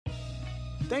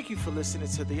Thank you for listening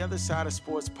to the Other Side of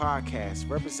Sports podcast,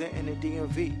 representing the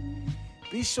DMV.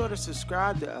 Be sure to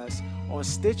subscribe to us on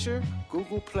Stitcher,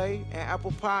 Google Play, and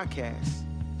Apple Podcasts.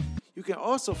 You can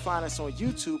also find us on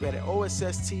YouTube at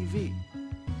OSS TV.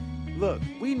 Look,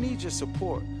 we need your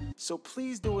support, so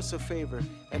please do us a favor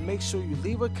and make sure you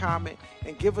leave a comment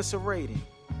and give us a rating.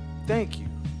 Thank you.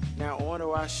 Now on to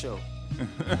our show.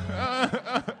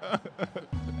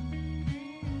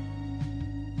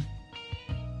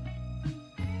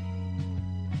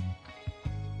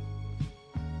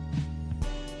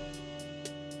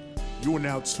 You are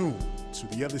now tuned to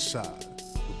The Other Side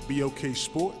with BOK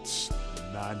Sports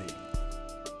 980.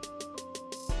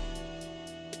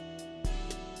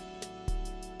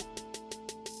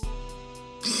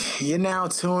 You're now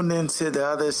tuned into the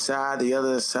other side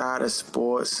of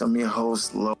sports. I'm your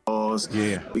host, Laws.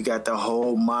 Yeah. We got the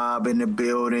whole mob in the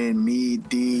building. Me,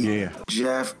 D, Yeah.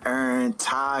 Jeff, Aaron,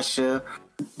 Tasha,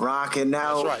 rocking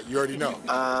out. That's right. You already know.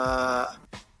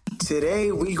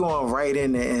 Today, we going right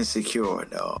into Insecure,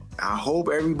 though. I hope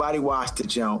everybody watched the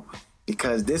jump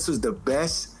because this was the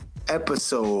best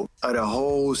episode of the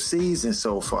whole season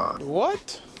so far.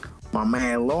 What? My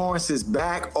man Lawrence is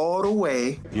back all the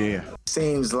way. Yeah.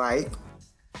 Seems like,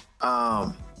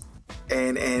 and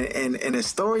the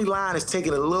storyline is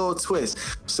taking a little twist.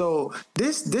 So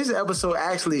this episode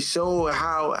actually showed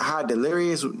how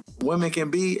delirious women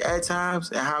can be at times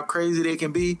and how crazy they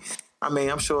can be. I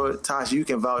mean, I'm sure Tasha, you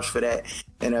can vouch for that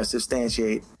and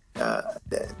substantiate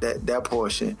that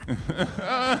portion.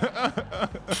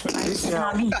 Picking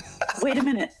on me. Wait a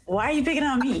minute. Why are you picking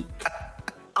on me?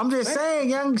 I'm just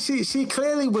saying, young. She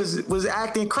clearly was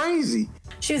acting crazy.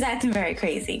 She was acting very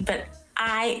crazy, but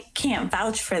I can't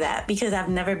vouch for that because I've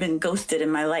never been ghosted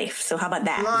in my life. So how about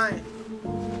that?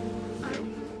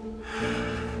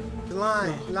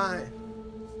 Lying.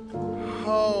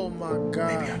 Oh my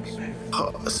God.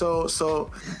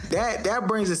 So that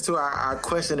brings us to our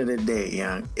question of the day,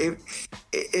 young.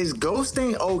 Is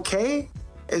ghosting okay?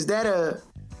 Is that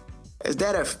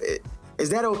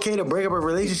okay to break up a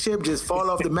relationship, just fall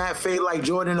off the mat, fade like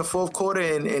Jordan in the fourth quarter,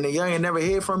 and the young and never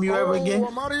hear from you ever again?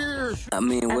 I'm out of here. I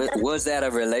mean, was that a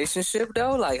relationship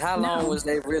though? Like, how long was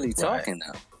they really talking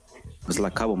now? It was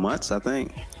like a couple months, I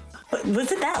think.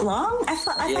 Was it that long? I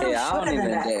thought it was shorter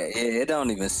than that. It don't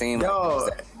even seem like it was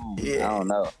that long. Yeah, I don't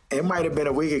know. It might have been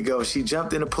a week ago. She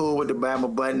jumped in the pool with the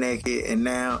Bama butt naked, and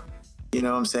now, you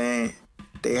know what I'm saying,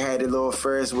 they had the little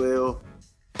Ferris wheel.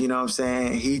 You know what I'm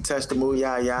saying? He touched the moo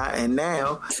ya, and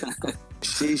now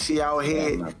she out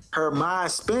here, her mind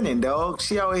spinning, dog.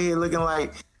 She out here looking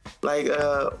like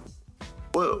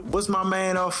what's my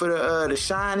man off of the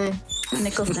Shining?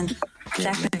 Nicholson.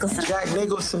 Jack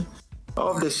Nicholson.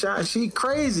 Off the Shining. She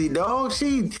crazy, dog.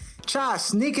 She tried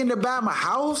sneaking to buy my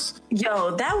house.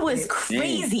 Yo, that was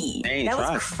crazy. That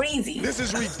was crazy. This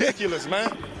is ridiculous,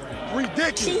 man.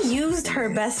 Ridiculous. She used her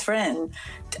best friend.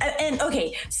 And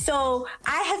okay, so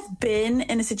I have been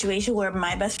in a situation where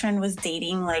my best friend was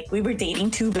dating, like we were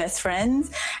dating two best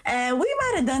friends, and we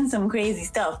might have done some crazy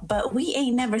stuff, but we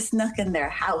ain't never snuck in their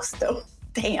house though.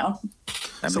 Damn.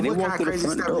 So what kind of crazy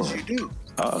stuff did you do?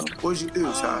 What'd you do,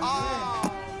 Todd?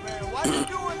 Why you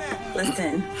doing that?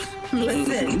 Listen.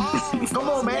 Come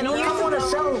on, man. Don't come on the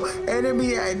show and then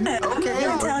be okay.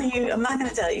 I'm not gonna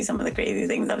tell you some of the crazy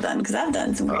things I've done because I've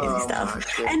done some crazy stuff.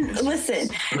 And listen,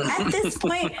 at this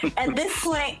point,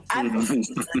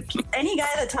 any guy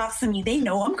that talks to me, they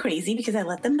know I'm crazy because I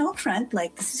let them know up front,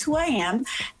 like this is who I am,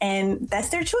 and that's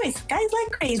their choice. Guys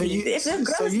like crazy. If a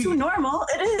girl is too normal,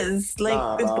 it is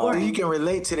like it's boring. You can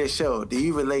relate to this show. Do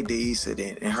you relate to Issa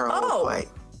then and her whole fight?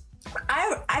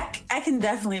 I can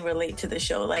definitely relate to the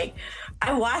show. Like,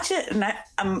 I watch it and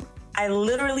I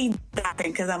literally die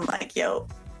because I'm like, yo,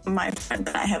 my friend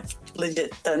and I have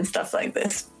legit done stuff like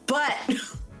this. But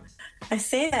I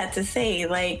say that to say,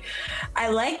 like, I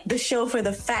like the show for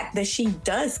the fact that she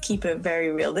does keep it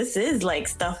very real. This is like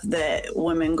stuff that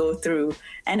women go through,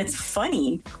 and it's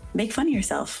funny. Make fun of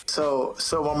yourself. So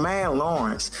my man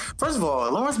Lawrence, first of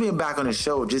all, Lawrence being back on the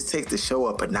show just takes the show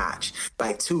up a notch,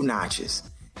 like 2 notches.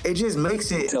 It just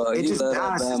makes it. So it just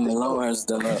balances the Lawrence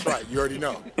though. That's right. You already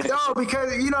know. No,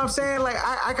 because you know what I'm saying. Like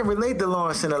I can relate to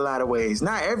Lawrence in a lot of ways,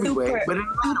 not every way, but in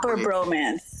a lot of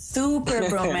ways. Super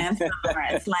bromance.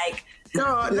 Lawrence. Like. No,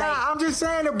 I'm just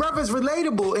saying the brother's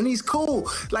relatable and he's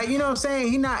cool. Like, you know what I'm saying?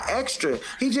 He's not extra.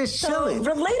 He just chilling.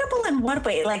 Relatable in what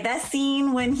way? Like that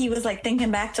scene when he was like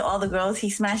thinking back to all the girls he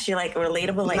smashed, you like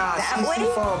relatable like that way?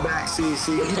 Fall back. See, you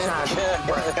trying to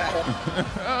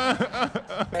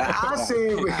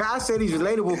I said he's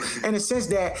relatable in the sense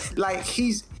that like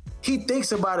he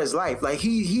thinks about his life. Like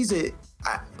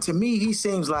to me he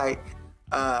seems like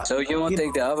So you don't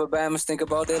think the other Bammers think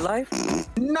about their life?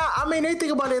 Nah, I mean, they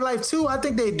think about their life too. I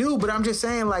think they do, but I'm just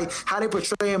saying, like, how they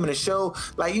portray him in the show.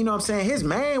 Like, you know what I'm saying? His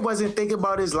man wasn't thinking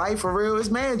about his life for real. His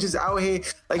man just out here,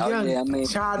 like,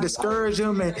 trying to discourage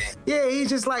him. And yeah, he's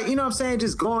just like, you know what I'm saying?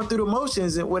 Just going through the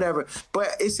motions and whatever.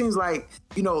 But it seems like,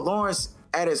 you know, Lawrence,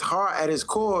 at his heart, at his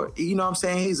core, you know what I'm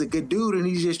saying? He's a good dude and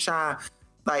he's just trying,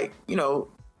 like, you know,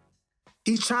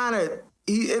 he's trying to,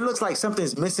 it looks like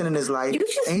something's missing in his life. You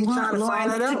just and he's want trying to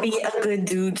find Lawrence it out. to be a good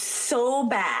dude so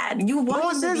bad. You want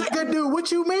Lawrence him to is be a good dude.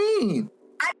 What you mean?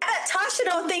 I bet Tasha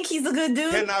don't think he's a good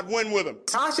dude. Cannot win with him.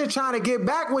 Tasha trying to get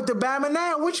back with the Bama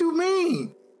now. What you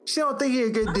mean? She don't think he a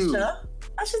good dude.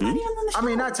 Tasha's not even on the show. I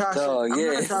mean, not Tasha. Oh, I'm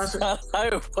yeah. not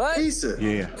Tasha. What? Lisa.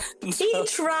 Yeah. He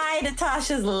tried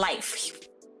Tasha's life.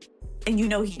 And you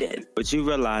know he did. But you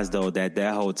realize though that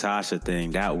whole Tasha thing,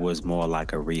 that was more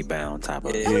like a rebound type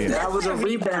of thing. That was a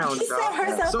rebound. She set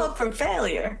herself up for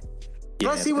failure.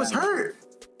 Plus, he was hurt.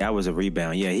 That was a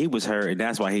rebound. Yeah, he was hurt, and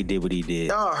that's why he did what he did.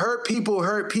 Dog, hurt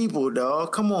people,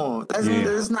 dog. Come on.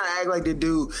 Let's not act like the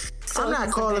dude. So I'm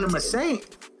not calling him a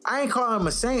saint. I ain't calling him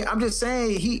a saint. I'm just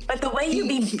saying he. But the way you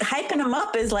be hyping him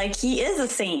up is like he is a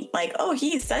saint. Like, oh,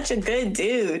 he's such a good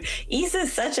dude.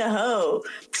 Issa's such a hoe.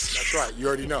 That's right. You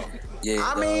already know.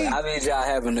 Yeah, I mean y'all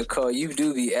having to call. You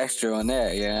do be extra on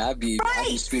that, yeah. I be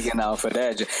speaking out for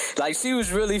that. Like she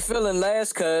was really feeling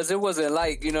last, cause it wasn't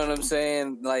like, you know what I'm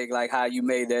saying, like how you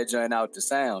made that joint out to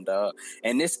sound, dog.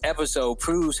 And this episode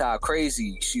proves how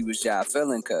crazy she was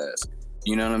feeling, cause.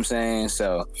 You know what I'm saying?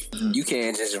 So you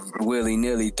can't just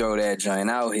willy-nilly throw that joint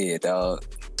out here, dog.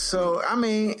 So I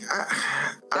mean,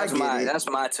 that's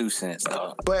my 2 cents,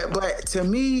 dog. But to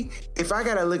me, if I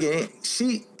gotta look at it,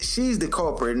 she's the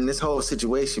culprit in this whole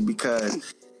situation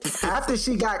because after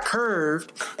she got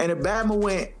curved and the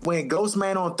Bama went Ghost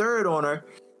Man on third on her,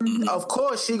 of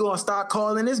course she gonna start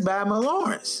calling this Bama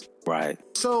Lawrence. Right.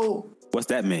 So what's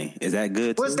that mean? Is that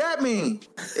good? What's that mean?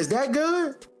 Is that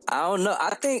good? I don't know.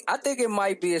 I think it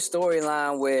might be a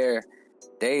storyline where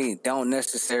they don't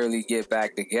necessarily get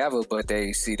back together, but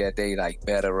they see that they like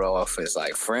better off as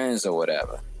like friends or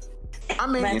whatever. I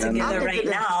mean, Back together right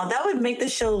now, that would make the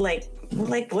show like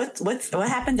what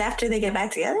happens after they get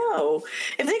back together? Oh,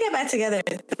 if they get back together,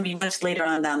 it's gonna be much later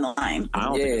on down the line. I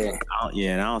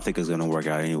don't think it's gonna work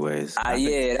out anyways.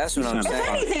 That's what I'm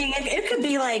saying. If anything, it could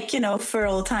be like, you know, for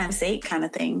old time's sake kind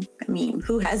of thing. I mean,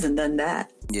 who hasn't done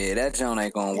that? Yeah, that joint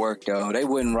ain't gonna work though. They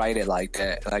wouldn't write it like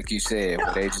that, like you said. No,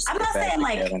 but they just I'm not saying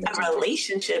like a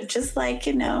relationship, just like,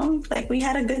 you know, like we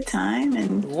had a good time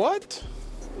and What?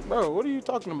 Bro, what are you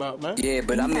talking about, man? Yeah,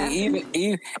 but I mean,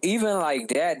 even like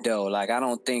that though, like I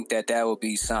don't think that would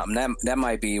be something that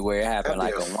might be where it happened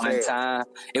like a one time.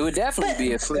 It would definitely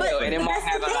be a flip, and it might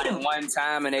happen like one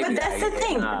time, and they. But that's the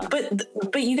thing. Nah.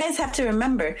 But you guys have to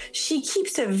remember, she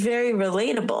keeps it very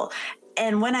relatable.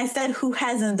 And when I said who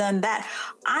hasn't done that,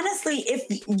 honestly, if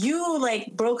you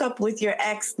like broke up with your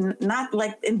ex, not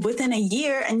like within a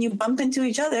year, and you bump into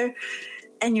each other,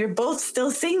 and you're both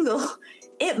still single.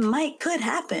 It could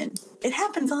happen. It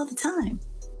happens all the time.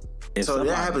 So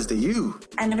that happens to you.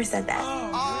 I never said that.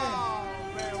 Oh,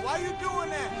 man. Why you doing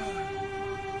that?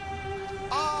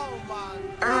 Oh, my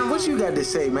Aaron, what you got to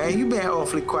say, man? You been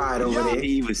awfully quiet over there. Did he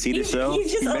even see the show?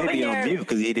 He's just He over may be on here. mute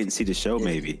because he didn't see the show,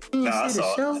 maybe. Nah, I see the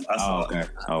saw show? it. I saw Okay. it.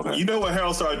 Okay. You know when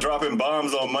Harold started dropping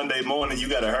bombs on Monday morning, you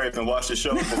gotta hurry up and watch the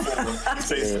show before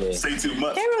you say too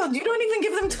much. Harold, you don't even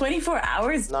give them 24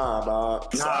 hours. Nah,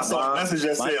 dog. So I saw a message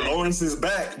that said Lawrence is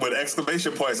back with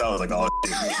exclamation points. I was like, oh,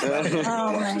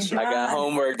 Oh my God. I got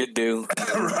homework to do.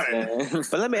 right.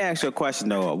 But let me ask you a question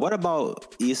though. What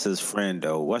about Issa's friend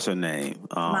though? What's her name?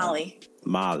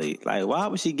 Molly. Like, why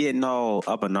was she getting all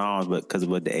up in arms because of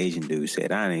what the Asian dude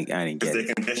said? I didn't get They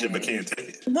it. can dish it but can't take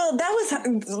it. Well,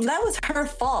 that was her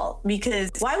fault,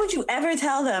 because why would you ever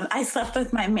tell them I slept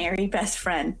with my married best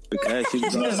friend? Because she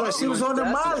She was on the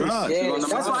Molly. Yeah,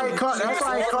 That's why he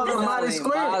called her Molly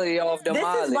Square. Molly off the This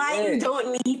Molly. is why you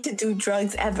don't need to do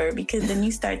drugs ever, because then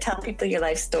you start telling people your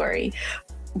life story.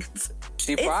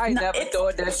 She It's probably not- never it's-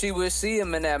 thought that she would see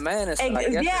him in that manner. So I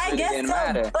guess Didn't so.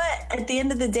 matter. But at the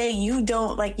end of the day, you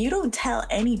don't tell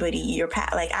anybody your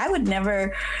past. Like, I would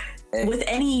never, with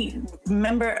any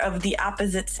member of the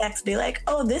opposite sex, be like,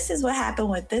 "Oh, this is what happened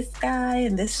with this guy,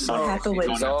 and this is what happened with."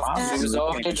 She was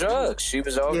off the drugs. She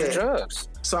was off the drugs.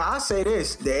 So I say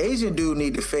this: the Asian dude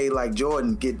need to fade like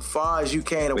Jordan, get far as you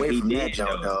can away from that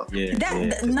jump, dog. Yeah.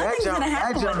 Nothing's gonna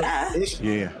happen with that.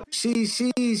 Yeah.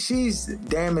 She's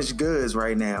damaged goods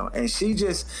right now, and she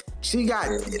got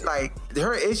like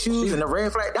her issues and the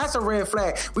red flag. That's a red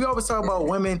flag. We always talk about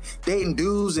women dating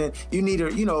dudes, and you need to,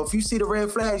 if you see the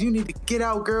red flags, you need to get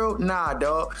out, girl. Nah,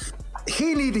 dog.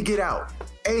 he need to get out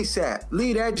ASAP.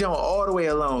 Leave that joint all the way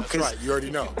alone. That's right. You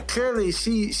already know. Clearly,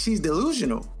 she's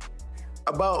delusional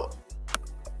about.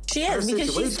 She is,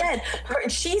 because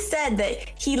she said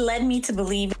that he led me to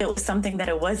believe it was something that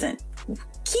it wasn't.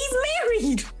 He's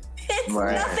married. It's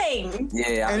nothing.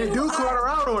 Yeah, and the dude caught her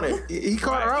out on it. He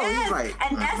caught her out. Yes, He's like,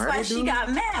 and that's why she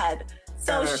got mad.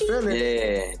 So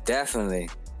yeah, definitely.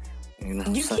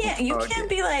 You can't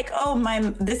be like, oh,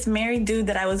 this married dude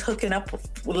that I was hooking up with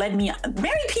led me on.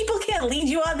 Married people can't lead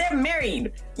you on. They're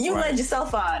married. You led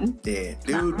yourself on. Yeah,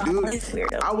 dude.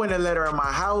 I wouldn't have let her in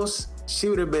my house. She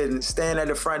would have been standing at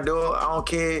the front door. I don't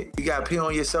care. You got pee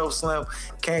on yourself, Slim.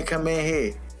 Can't come in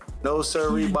here. No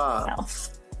sirree, Bob.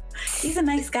 He's a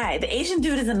nice guy. The Asian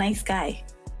dude is a nice guy.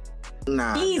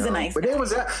 Nah, he's a nice guy.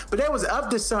 But they was up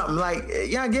to something. Like,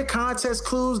 y'all get context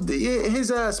clues.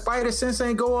 His spider sense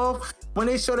ain't go off when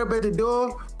they showed up at the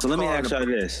door. So let me ask y'all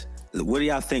this: what do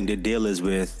y'all think the deal is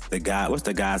with the guy? What's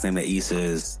the guy's name that Issa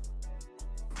is?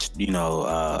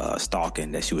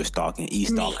 Stalking, that she was stalking,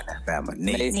 stalking that family.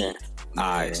 Nate. All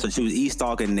right, so she was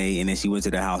stalking Nate, and then she went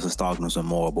to the house and stalked him some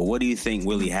more. But what do you think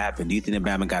really happened? Do you think the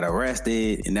Bama got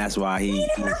arrested, and that's why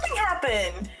nothing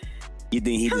happened? You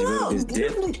think he just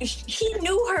dipped? He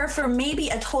knew her for maybe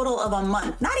a total of a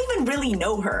month. Not even really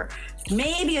know her.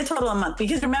 Maybe a total of a month.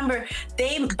 Because remember,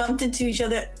 they bumped into each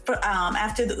other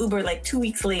after the Uber like 2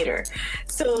 weeks later.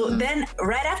 So then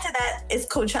right after that is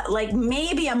Coachella, like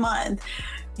maybe a month.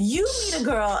 You meet a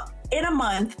girl in a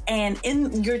month, and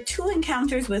in your 2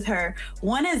 encounters with her,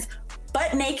 one is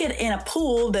butt naked in a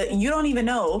pool that you don't even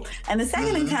know, and the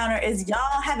second encounter is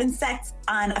y'all having sex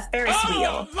on a Ferris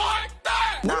wheel. Like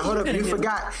that! Now hold up, you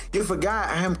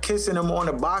forgot him kissing him on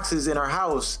the boxes in her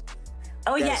house.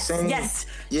 Oh yes.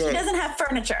 Yeah. She doesn't have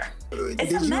furniture.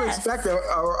 It's Did a you mess. expect a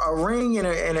ring and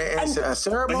a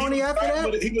ceremony after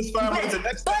that? He was fine with it the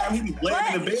next time. He was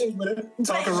laying in the bed with her,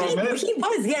 talking romantic. He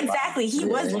was, exactly. He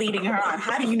was leading her on.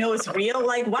 How do you know it's real?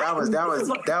 Like, why? That was the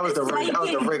ring. That was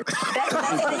the ring. That's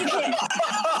why you can't.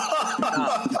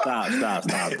 Stop.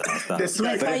 The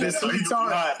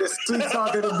sweet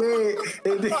talk in the bed.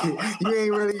 You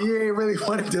ain't really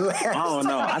wanted to laugh. I don't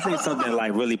know. I think something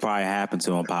like really probably happened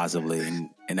to him, possibly,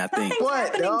 and I think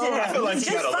what? I feel like he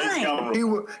got a late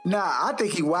camera. I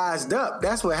think he wised up.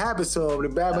 That's what happened to him. The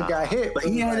Bama got hit. But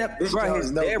he had that.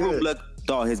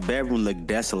 His bedroom looked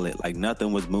desolate. Like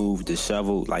nothing was moved,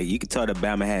 disheveled. Like you could tell the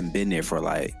Bama hadn't been there for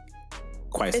like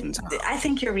quite some time. I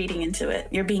think you're reading into it.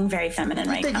 You're being very feminine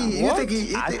right now.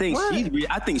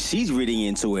 I think she's reading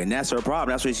into it, and that's her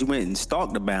problem. That's why she went and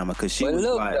stalked the Bama, because she was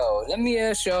like, though, let me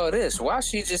ask y'all this: why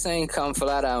she just ain't come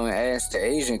flat out and ask the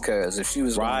Asian cuz if she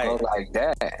was gonna go like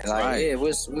that? Like, yeah,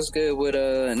 what's good with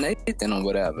Nathan or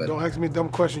whatever? Don't ask me a dumb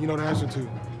question you know the answer to.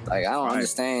 Like, I don't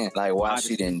understand why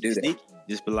she didn't do that.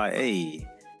 Just be like, hey.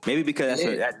 Maybe because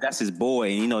that's his boy,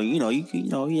 and he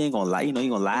ain't gonna lie. He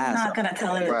gonna lie. He's not gonna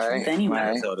tell her the truth anyway.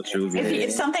 Right. Tell the truth.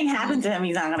 If something happened to him,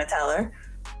 he's not gonna tell her.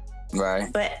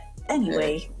 Right. But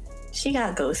anyway, she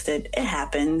got ghosted. It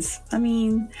happens. I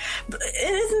mean,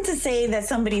 it isn't to say that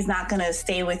somebody's not gonna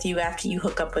stay with you after you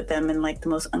hook up with them in like the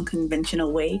most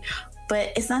unconventional way,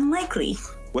 but it's unlikely.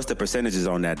 What's the percentages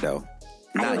on that though?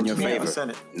 Not in your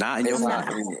favor. Not in your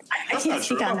favor. I can't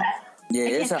speak on that. Yeah,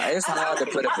 it's hard to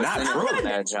put a percentage on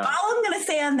that, John. All I'm going to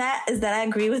say on that is that I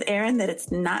agree with Aaron that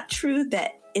it's not true,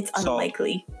 that it's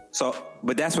unlikely.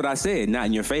 But that's what I said, not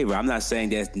in your favor. I'm not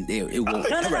saying that it won't.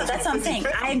 No, that's what I'm saying.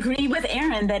 I agree with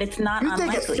Aaron that it's not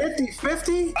unlikely. You think it's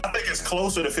 50-50? I think it's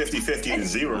closer to 50-50 than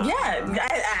zero. Yeah.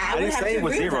 I didn't say it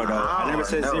was zero, though. I never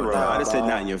said zero. I just said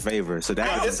not in your favor. So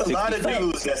it's a lot of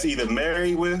dudes that's either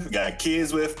married with, got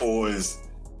kids with, or is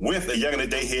with a young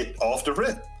that they hit off the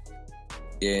rip.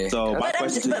 Yeah. So my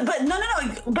question, but no.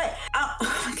 But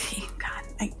okay, God,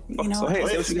 you know. So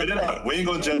hey, spit it out. We ain't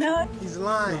gonna judge. No. He's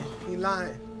lying. He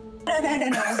lying. No.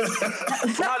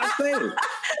 just say it.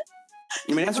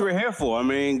 I mean, that's what we're here for. I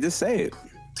mean, just say it.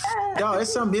 No,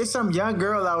 it's some young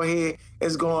girl out here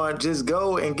is going to just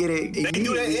go and get it. They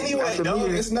do that anyway, though.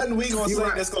 It's nothing we gonna say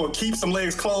that's gonna keep some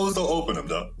legs closed or open them,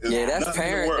 though. That's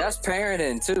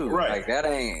parenting too. Right. Like that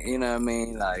ain't, you know what I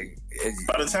mean? Like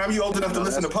by the time you old enough to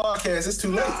listen to podcasts, it's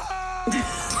too late.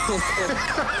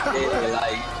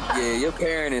 Your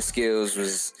parenting skills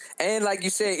was, and like you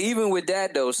said, even with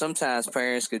that though, sometimes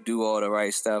parents could do all the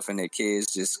right stuff and their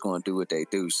kids just gonna do what they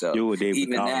do. So do what they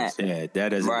even that,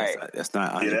 that is right. That's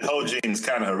not. Yeah, that whole gene is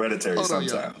kind of hereditary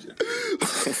sometimes.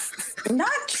 Not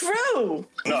true.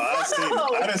 No, I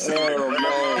didn't see it.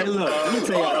 Hey, look, let me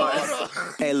tell you.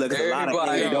 Hey, look, there's a lot of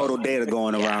anecdotal data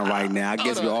going around right now. I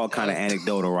guess we're all kind of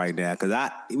anecdotal right now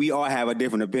because we all have a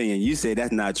different opinion. You said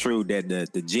that's not true, that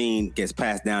the gene gets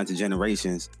passed down to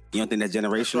generations. You don't think that's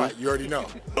generational? Right, you already know.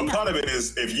 But part of it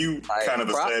is if you kind of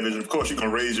a savage, of course you're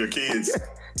gonna raise your kids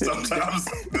sometimes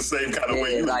the same kind of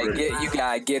way you like raised. you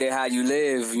gotta get it how you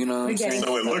live, you know what I'm saying?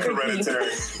 So it look hereditary.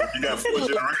 You got 4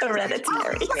 generations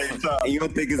Hereditary. at the same time. And you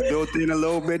don't think it's built in a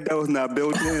little bit though? It's not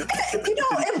built in.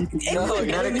 You know, No,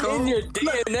 in your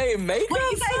DNA makeup.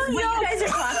 what you guys are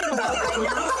talking about.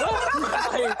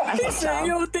 He said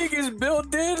you don't think it's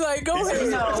built in? Like, go ahead.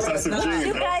 You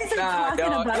guys are talking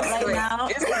about right now.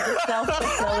 It's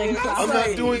self-fulfilling I'm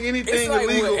not doing anything It's like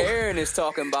illegal. what Aaron is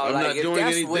talking about. I'm like, not if doing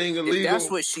that's anything what, illegal. If that's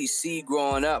what she see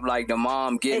growing up, like the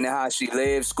mom getting how she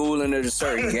lives, schooling her to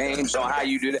certain games on how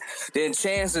you do that, then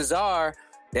chances are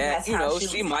that, That's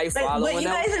she might follow What in you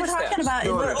guys are talking about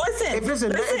is, If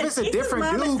it's a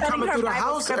different dude coming through the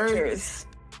house,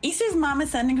 Easter's mom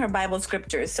is sending her Bible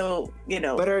scriptures, so,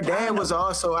 But her dad was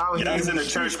also out here. Youngins in the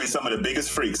church be some of the biggest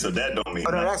freaks, so that don't mean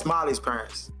Oh no, nothing. that's Molly's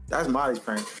parents. That's Molly's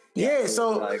parents. Yeah,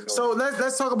 so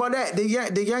let's talk about that. The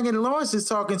youngin Lawrence is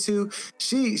talking to,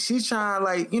 she's trying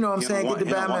get the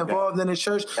Bama involved in the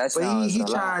church, but he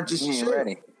trying just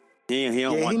shit. He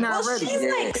don't want not ready.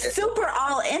 She's super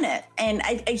all in it, and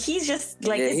he's just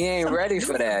like he ain't ready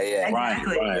for that yet.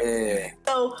 Exactly. Right. Yeah.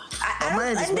 So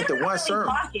man just went to one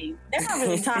sermon. They're not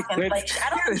really talking. Like I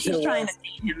don't think she's trying to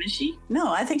date him, is she?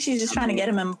 No, I think she's just trying to get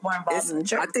him more involved in the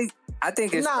church. I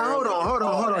think it's hold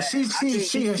on. She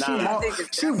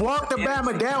walked the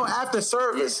Bama down after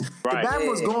service. Right. The Bama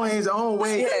was going his own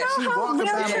way. She walked the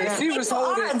Bama down. She was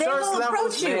holding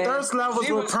Thirst levels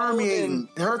were permeating.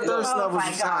 Her thirst levels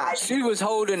was high. She was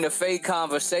holding the fake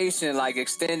conversation, like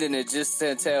extending it just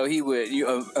until he would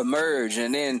emerge,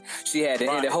 and then she had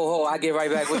to end it. Ho, I get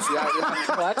right back with you.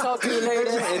 I talk to you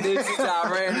later, and then she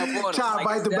ran up on him. Try to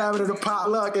bite the Bama to the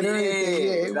potluck and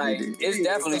everything. Yeah, it's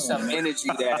definitely some energy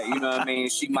that I mean,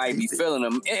 she might be feeling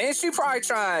them, and she probably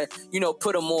trying,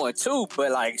 put them on too.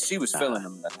 But like, she was feeling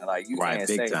them. Like you can't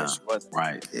say that she wasn't.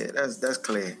 Right. Yeah, that's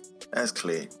clear. That's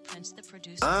clear.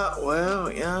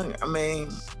 Young. I mean,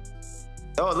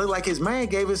 it looked like his man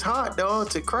gave his heart, dog,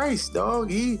 to Christ, dog.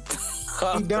 He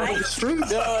done with the streets.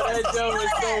 That joke was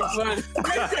so funny.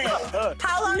 Listen,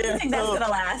 how long do you think that's gonna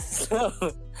last?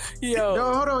 Yo,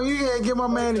 no, hold on. You gotta give my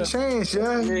man a chance,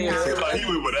 yeah. He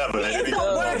would whatever.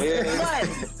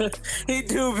 He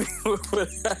do be with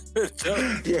whatever.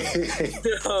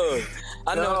 Yeah.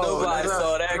 I know nobody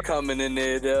saw that coming in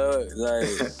there, dog.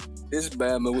 Like this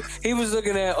Bama, he was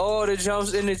looking at all the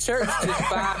jumps in the church just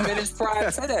 5 minutes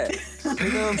prior to that.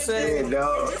 You know what I'm saying? Yeah,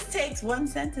 dog. It just takes one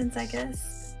sentence, I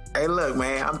guess. Hey, look,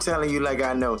 man, I'm telling you like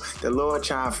I know. The Lord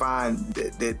trying to find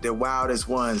the wildest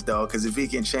ones, dog, because if he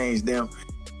can change them,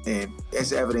 then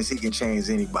it's evidence he can change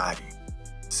anybody.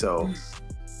 So,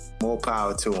 more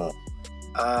power to him.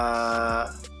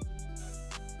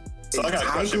 So I got a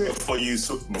question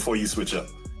before you switch up.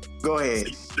 Go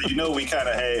ahead.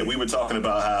 So we were talking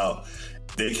about how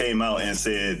they came out and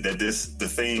said that the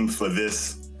theme for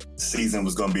this season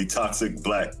was going to be toxic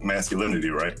black masculinity,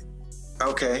 right?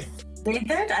 Okay. They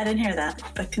did? I didn't hear that,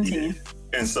 but continue.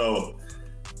 Yeah. And so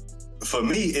for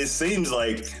me, it seems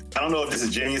like, I don't know if this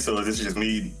is genius or if this is just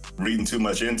me reading too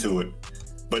much into it,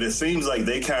 but it seems like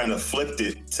they kind of flipped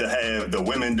it to have the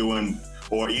women doing,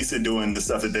 or Issa doing the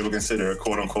stuff that they would consider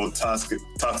quote unquote toxic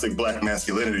black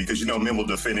masculinity, because men will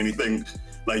defend anything.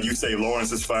 Like you say,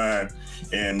 Lawrence is fine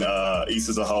and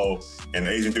Issa's a hoe and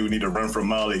the Asian dude need to run from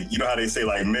Molly. You know how they say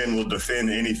like men will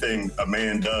defend anything a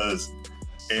man does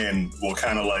and will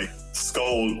kind of like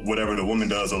scold whatever the woman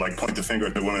does or like point the finger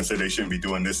at the woman and say they shouldn't be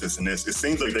doing this, and this. It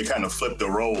seems like they kind of flipped the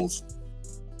roles.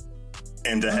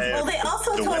 And to have well, they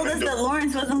also told us that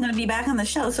Lawrence wasn't going to be back on the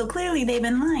show, so clearly they've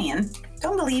been lying.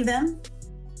 Don't believe them.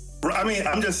 I mean,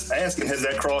 I'm just asking, has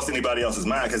that crossed anybody else's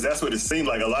mind? Because that's what it seemed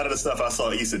like. A lot of the stuff I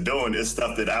saw Issa doing is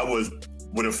stuff that I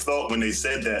would have thought when they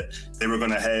said that they were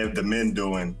going to have the men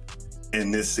doing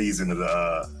in this season of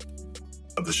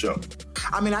the show.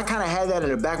 I mean, I kind of had that in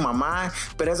the back of my mind,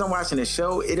 but as I'm watching the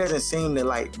show, it doesn't seem to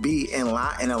like be in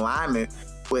alignment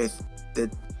with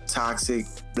the toxic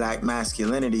black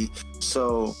masculinity.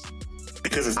 So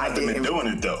because it's not the men doing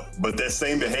it though, but that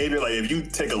same behavior, like if you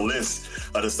take a list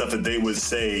of the stuff that they would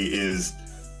say is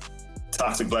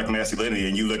toxic black masculinity,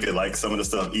 and you look at like some of the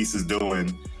stuff Issa's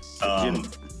doing,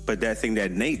 but that thing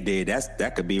that Nate did,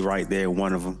 that could be right there,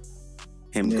 one of them,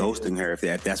 him ghosting her if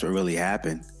that's what really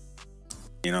happened.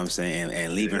 You know what I'm saying?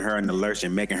 And leaving her in the lurch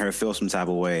and making her feel some type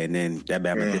of way, and then that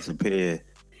Bama disappeared.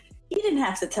 He didn't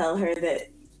have to tell her that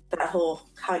whole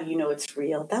how do you know it's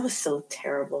real. That was so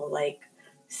terrible. Like,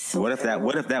 what if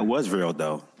that was real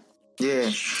though?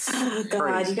 Yeah. Oh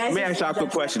God, you guys. Let me ask y'all a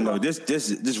quick question though.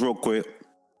 Just real quick.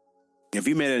 If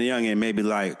you met a youngin maybe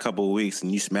like a couple of weeks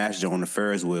and you smashed her on the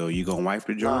Ferris wheel, you gonna wife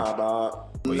the joint? Nah,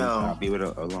 dog. No. Be with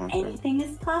a long time. Anything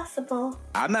is possible.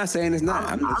 I'm not saying it's not.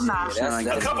 I'm not saying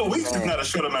A couple of weeks is not a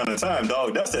short amount of time,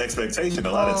 dog. That's the expectation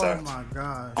a lot of times. Oh my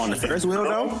God. on the Ferris wheel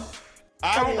though.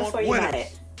 I Try want before you buy winners.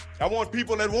 it. I want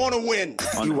people that want to win.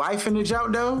 You wifing the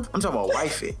joke though? I'm talking about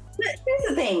wife it. Here's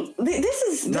the thing. This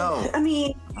is No. I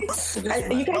mean, you guys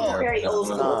are very old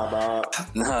school.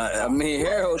 Nah, I mean,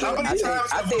 Harold. How many I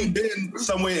times have we think been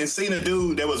somewhere and seen a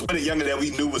dude that was with a younger that we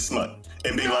knew was smut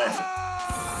and be laughing?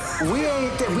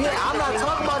 I'm not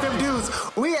talking about them dudes.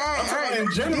 I'm talking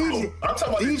in general. I'm talking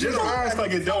about in general. Act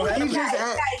like it don't happen. He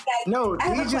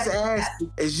just asked,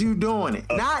 is you doing it?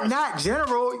 Not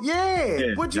general.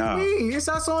 Yeah. What you mean? It's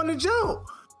us on the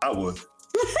joke. I would.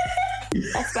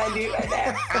 That's what I do right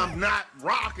there. I'm not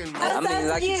rocking. I mean,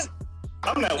 like you,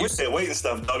 I'm not with that waiting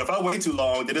stuff, dog. If I wait too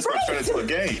long, then it's gonna turn into a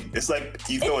game. It's like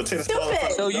you throw a tennis ball.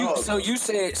 so you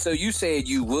said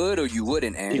you would or you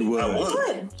wouldn't, Aaron? You would. I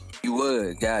would. You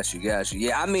would. Got you.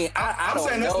 Yeah, I mean, I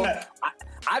don't know.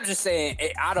 I'm just saying,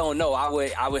 I don't know. I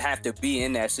would have to be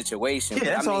in that situation. Yeah,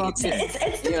 that's all I'm saying.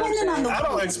 It's dependent on the. I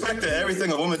don't expect that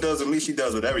everything a woman does with me, she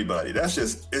does with everybody. It's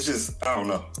just, I don't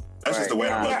know. That's just the way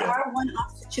I look at it. There are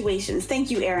one-off situations. Thank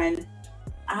you, Aaron.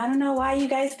 I don't know why you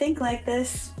guys think like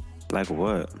this. Like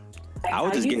what? Like, I was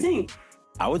how just you getting. think?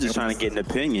 I was just trying to get an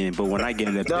opinion, but when I get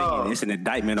an opinion, it's an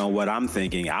indictment on what I'm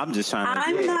thinking. I'm just trying to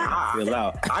feel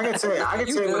out. I can tell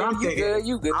you what I'm thinking.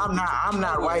 You good. I'm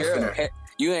not wifing her.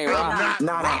 You ain't rocking.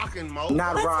 Not rocking,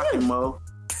 Mo.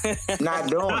 Not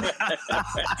doing it.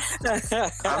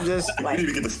 I'm just. We need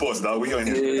to get the sports, dog. We on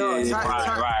here.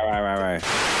 Right.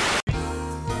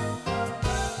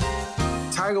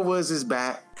 Tiger Woods is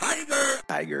back.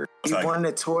 Tiger. He won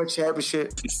the tour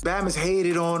championship. Bama's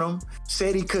hated on him.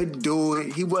 Said he couldn't do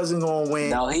it. He wasn't gonna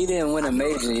win. No, he didn't win a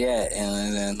major yet,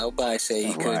 and nobody said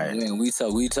he couldn't win.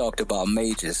 We talked about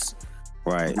majors.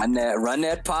 Right. Run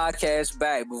that podcast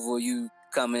back before you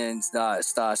come in and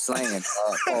start slaying.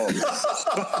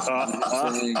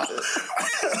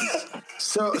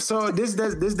 So this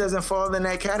doesn't fall in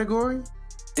that category?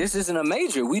 This isn't a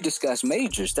major. We discuss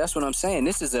majors. That's what I'm saying.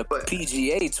 This is a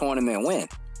PGA tournament win.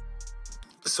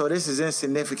 So this is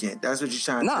insignificant. That's what you're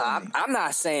trying to tell me. No, I'm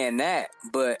not saying that,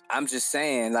 but I'm just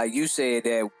saying, like you said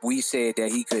that we said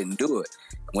that he couldn't do it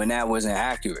when that wasn't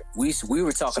accurate. We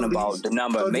were talking about the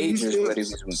number of majors.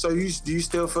 So do you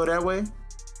still feel that way?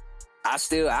 I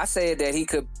said that he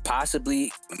could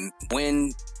possibly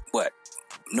win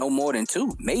no more than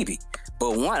 2, maybe.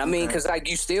 But 1, I mean, because like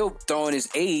you still throwing his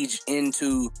age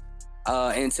into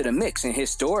the mix, and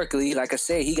historically, like I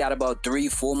said, he got about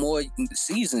 3-4 more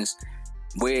seasons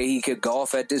where he could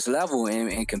golf at this level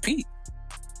and compete.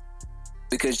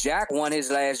 Because Jack won his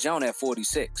last joint at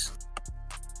 46,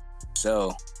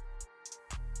 so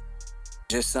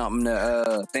just something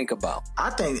to think about. I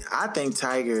think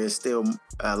Tiger is still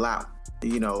a lot,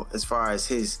 as far as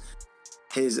his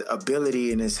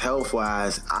ability and his health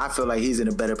wise. I feel like he's in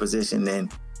a better position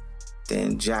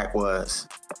than Jack was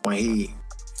when he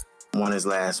won his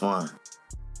last one.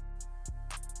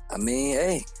 I mean,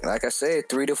 hey, like I said,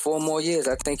 3 to 4 more years.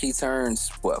 I think he turns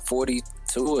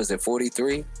 42, or is it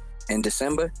 43 in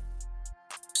December?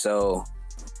 So,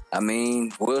 I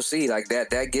mean, we'll see. Like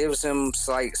that gives him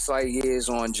slight years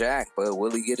on Jack, but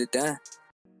will he get it done?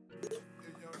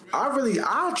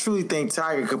 I truly think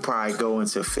Tiger could probably go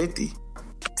into 50.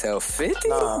 Till 50?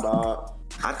 Nah, dog.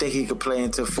 I think he could play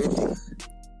until 50.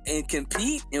 And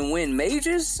compete and win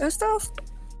majors and stuff?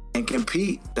 And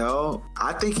compete, dog.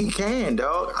 I think he can,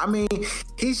 dog. I mean,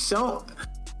 he's shown.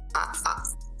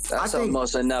 That's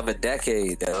almost another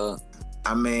decade, dog.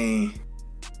 I mean,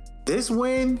 this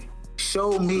win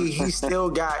showed me he's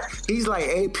like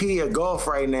AP of golf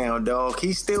right now, dog.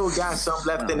 He still got something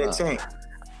left in the tank.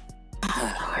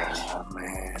 Oh,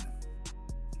 man.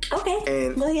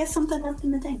 Okay. Well, he has something left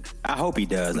in the tank. I hope he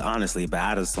does, honestly, but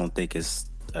I just don't think it's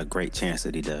a great chance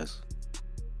that he does.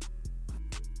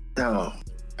 No.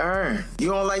 Ern, you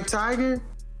don't like Tiger?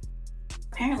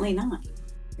 Apparently not.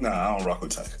 Nah, I don't rock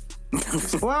with Tiger.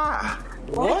 Why?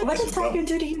 What did Tiger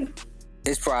do to you?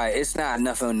 It's not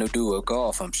nothing to do with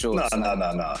golf, I'm sure. No.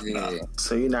 Yeah.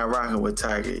 So you're not rocking with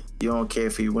Tiger. You don't care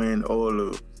if he win or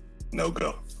lose. No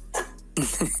go.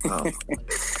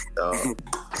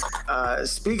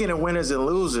 Speaking of winners and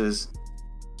losers,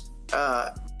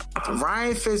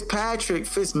 Ryan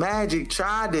Fitzmagic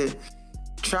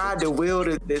tried to wheel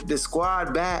the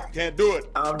squad back. Can't do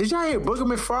it. Did y'all hear Booger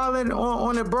McFarland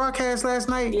on the broadcast last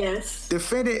night? Yes.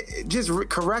 Defended, just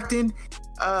correcting.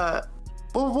 What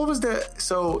was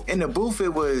so in the booth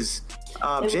it was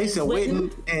Jason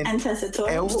Witten and Tessitore.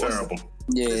 And terrible.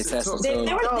 Yeah, Tessa They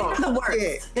Torres. were the worst.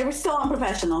 Yeah. They were so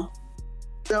unprofessional.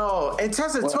 No, and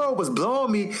Tessa Torres was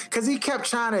blowing me because he kept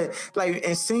trying to like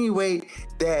insinuate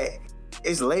that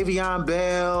it's Le'Veon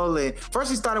Bell. And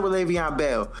first he started with Le'Veon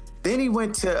Bell. Then he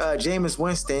went to Jameis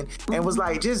Winston and was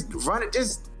like just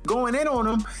going in on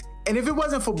him. And if it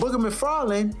wasn't for Booger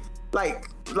McFarland, like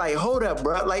hold up,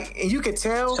 bro. Like, and you could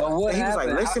tell So what that he was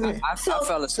happened? like listening. I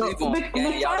fell asleep on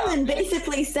McFarland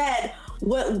basically said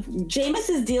what Jameis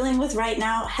is dealing with right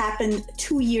now happened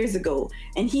 2 years ago,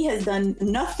 and he has done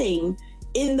nothing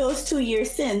in those 2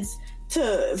 years since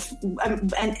to and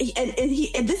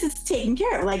this is taken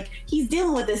care of. Like, he's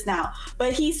dealing with this now,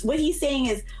 but what he's saying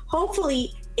is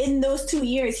hopefully in those 2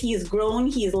 years he has grown,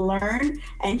 he's learned,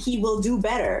 and he will do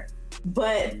better.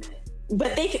 But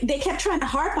they kept trying to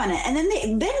harp on it, and then they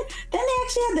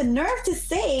actually had the nerve to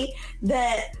say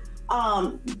that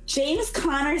James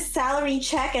Conner's salary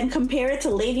check and compare it to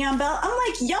Le'Veon Bell. I'm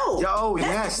like,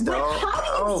 yes, dog.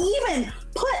 How do you even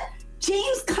put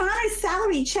James Conner's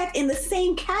salary check in the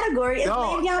same category as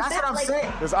Le'Veon Bell? That's what I'm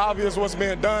saying. It's obvious what's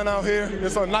being done out here.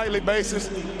 It's on a nightly basis.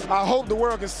 I hope the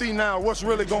world can see now what's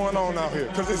really going on out here,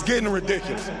 because it's getting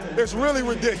ridiculous. It's really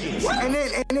ridiculous.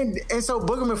 And so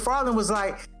Booger McFarland was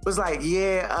like,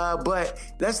 yeah, but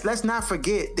let's not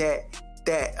forget that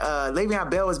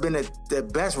Le'Veon Bell has been the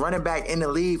best running back in the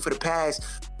league for the past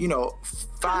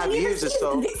 5 years or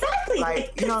so. Exactly.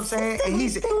 Like, you know what I'm saying? And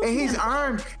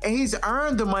he's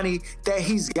earned the money that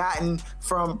he's gotten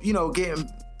from getting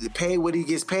paid what he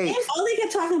gets paid. And all they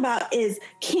kept talking about is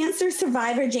cancer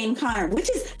survivor James Conner,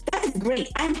 that is great.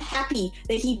 I'm happy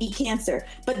that he beat cancer,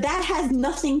 but that has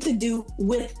nothing to do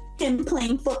with him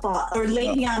playing football or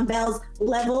Le'Veon Bell's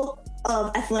level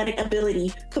of athletic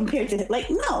ability compared to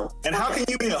no. And how can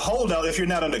you be a holdout if you're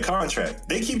not under contract?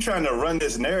 They keep trying to run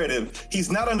this narrative.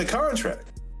 He's not under contract.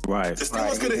 Right. The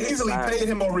Steelers could have easily paid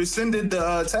him or rescinded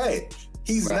the tag.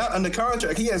 He's not under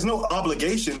contract. He has no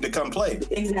obligation to come play.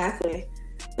 Exactly.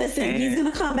 Listen, he's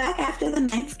gonna come back after the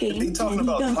next game. He talking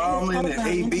about Tomlin and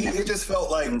AB. It just felt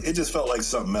like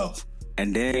something else.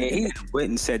 And then he went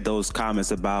and said those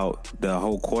comments about the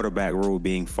whole quarterback rule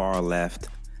being far left.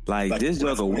 Like this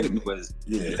Jugger Witten was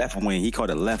left wing. He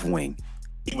called it left wing.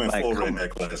 He went full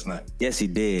redneck last night. Yes, he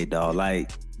did, dog.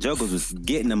 Like Juggles was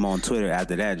getting him on Twitter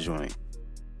after that joint.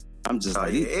 I'm just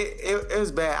like, it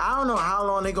was bad. I don't know how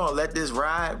long they're gonna let this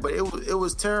ride, but it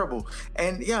was terrible.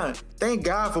 And thank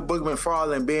God for Booger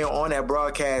McFarland being on that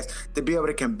broadcast to be able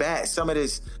to combat some of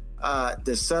this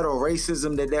the subtle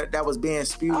racism that was being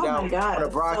spewed out on the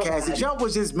broadcast. The jump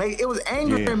was just it was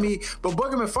angering me. But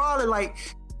Booger McFarland, like,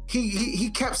 he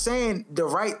kept saying the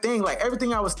right thing. Like,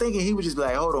 everything I was thinking, he would just be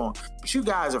like, hold on, but you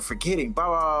guys are forgetting, blah,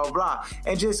 blah, blah, blah.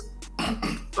 And just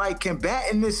like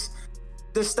combating this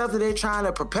stuff that they're trying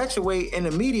to perpetuate in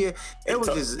the media. It was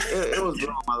blowing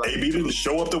my life. AB didn't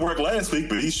show up to work last week,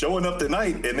 but he's showing up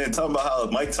tonight and then talking about how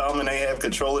Mike Tomlin ain't have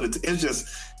control of it.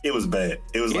 It was bad.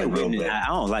 It was real bad. I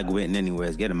don't like Witten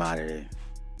anyways. Get him out of there.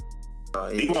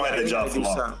 He won't have that job for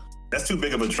long. That's too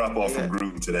big of a drop off from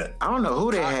Gruden to that. I don't know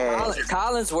who they had.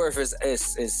 Collinsworth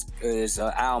is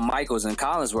Al Michaels and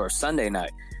Collinsworth Sunday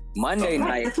night. Monday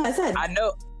night. That's what I said. I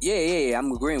know. Yeah,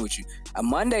 I'm agreeing with you.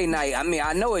 Monday night, I mean,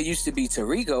 I know it used to be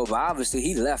Tirico, but obviously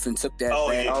he left and took that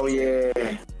back. Oh,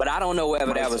 yeah. But I don't know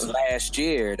whether that was last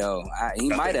year, though. He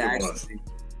might have actually.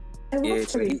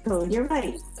 You're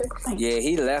right. Yeah,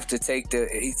 he left to take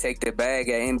the bag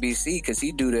at NBC because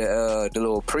he do the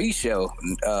little pre-show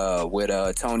with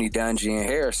Tony Dungy and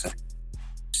Harrison.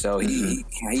 So he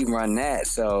run that.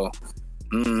 So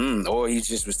or he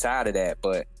just was tired of that.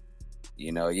 But I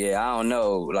don't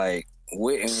know. Like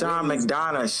Sean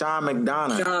McDonough.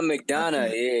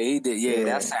 Yeah, he did. Yeah,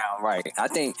 that sound right. I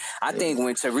think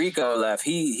when Tirico left,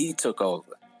 he took over.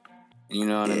 You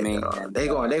know what I mean? They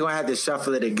gonna have to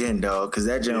shuffle it again, dog, because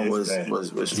that joint was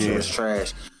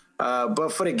trash.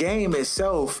 But for the game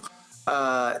itself,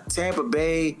 Tampa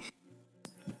Bay,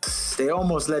 they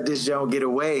almost let this joint get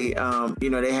away.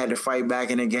 They had to fight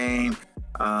back in the game.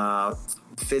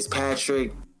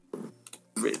 Fitzpatrick,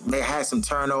 they had some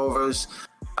turnovers,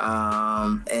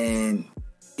 and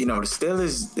the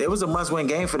Steelers. It was a must-win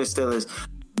game for the Steelers.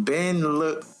 Ben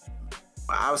looked,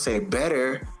 I would say,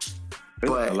 better.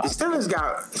 But the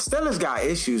Steelers got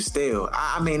issues still.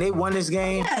 I mean, they won this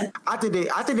game. I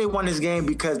think they won this game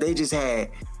because they just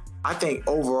had. I think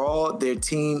overall their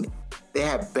team, they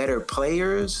had better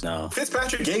players. No,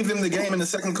 Fitzpatrick gave them the game in the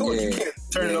second quarter. You can't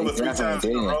turn it over 3 times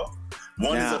in a row.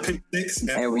 One is a pick six.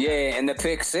 And the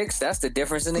pick six, that's the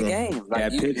difference in the game.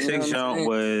 Like, pick six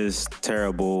was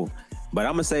terrible. But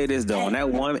I'm gonna say this though, on that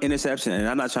one interception, and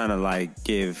I'm not trying to like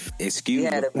give excuse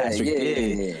what Patrick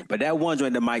did, but that one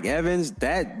joint to Mike Evans,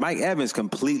 that Mike Evans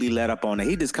completely let up on it.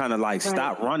 He just kind of like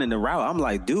stopped running the route. I'm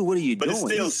like, dude, what are you doing?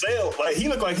 But it still sailed. Like he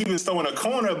looked like he was throwing a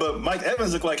corner, but Mike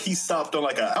Evans looked like he stopped on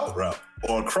like an out route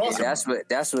or a cross. Yeah,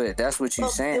 that's what you're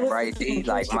saying, right? D?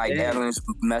 Like Mike Evans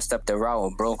messed up the route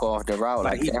and broke off the route.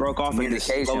 Like he broke off and just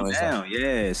slowed down.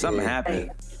 Yeah, something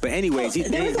happened. But anyways, he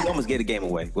almost get a game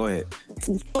away. Go ahead.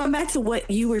 Going back to what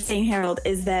you were saying, Harold,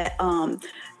 is that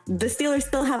the Steelers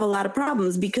still have a lot of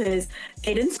problems because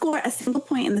they didn't score a single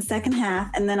point in the second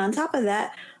half. And then on top of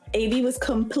that, AB was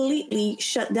completely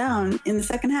shut down in the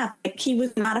second half. Like he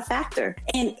was not a factor.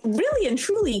 And really and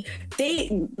truly,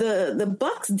 the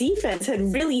Bucks defense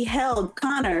had really held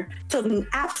Connor to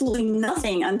absolutely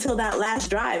nothing until that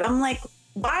last drive. I'm like,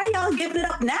 why are y'all giving it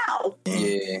up now?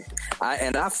 Yeah,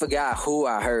 I forgot who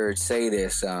I heard say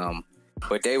this,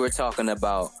 but they were talking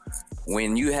about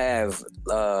when you have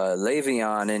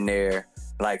Le'Veon in there,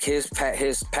 like his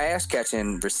pass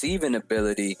catching receiving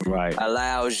ability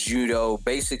allows you to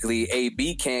basically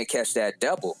AB can't catch that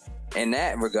double in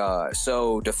that regard.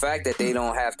 So the fact that they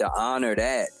don't have to honor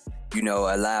that,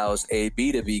 allows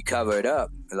AB to be covered up,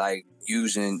 like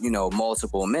using,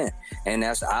 multiple men. And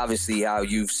that's obviously how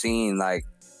you've seen, like,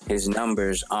 his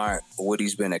numbers aren't what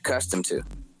he's been accustomed to.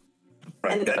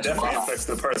 Right. That definitely affects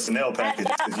the personnel package.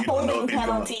 That holding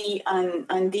penalty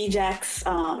on D-Jack's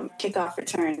kickoff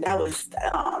return, that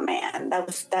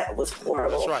was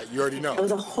horrible. That's right. You already know. It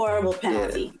was a horrible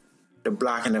penalty. Yeah. The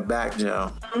block in the back,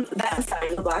 Joe.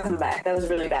 The block in the back. That was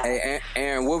really bad. Hey,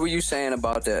 Aaron, what were you saying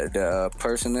about the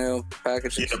personnel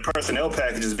packages? Yeah, the personnel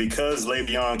packages, because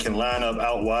Le'Veon can line up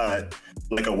out wide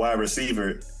like a wide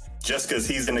receiver. Just because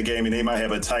he's in the game and they might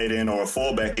have a tight end or a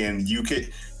fullback in,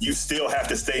 you still have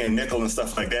to stay in nickel and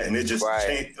stuff like that. And it just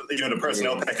changed, the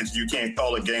personnel package. You can't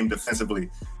call a game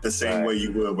defensively the same way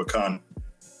you would with Connor.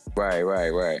 Right.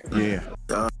 Yeah.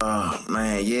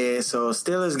 Man, yeah. So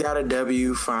Steelers got a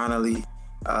W finally.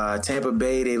 Tampa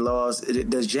Bay, they lost.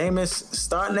 Does Jameis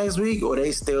start next week, or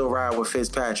they still ride with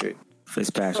Fitzpatrick?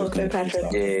 Fitzpatrick.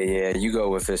 Yeah. You go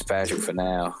with Fitzpatrick for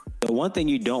now. The one thing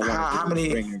you don't want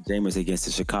to bring Jameis against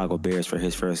the Chicago Bears for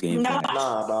his first game. Nah,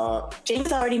 dog.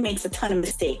 Jameis already makes a ton of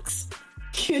mistakes.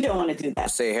 You don't want to do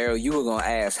that. Say, Harold, you were gonna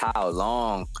ask how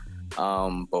long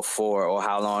before or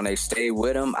how long they stay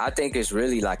with him. I think it's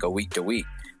really like a week to week,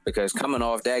 because coming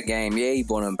off that game, he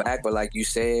brought him back, but like you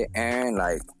said, Aaron,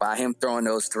 like by him throwing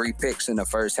those 3 picks in the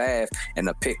first half and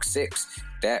the pick 6,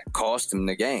 that cost him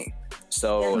the game.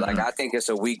 So like I think it's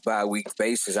a week by week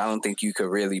basis. I don't think you could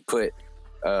really put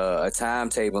a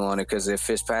timetable on it, because if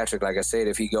Fitzpatrick, like I said,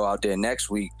 if he go out there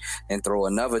next week and throw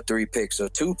another 3 picks or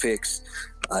 2 picks,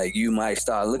 like you might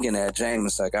start looking at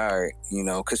Jameis like, all right,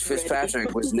 because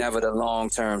Fitzpatrick was never the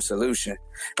long-term solution.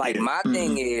 Like my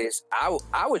thing is,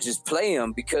 I would just play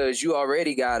him, because you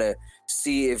already gotta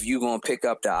see if you're gonna pick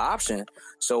up the option.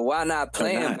 So why not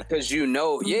play him? Because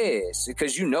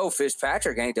because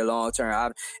Fitzpatrick ain't the long-term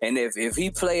option. And if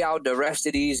he play out the rest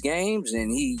of these games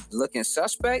and he looking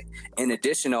suspect, in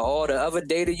addition to all the other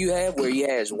data you have where he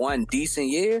has one decent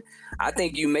year, I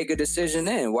think you make a decision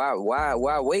then. Why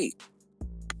wait?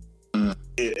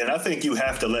 And I think you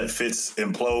have to let Fitz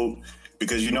implode,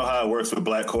 because you know how it works with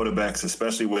black quarterbacks,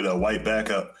 especially with a white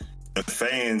backup. The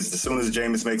fans, as soon as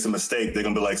Jameis makes a mistake, they're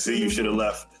going to be like, see, you should have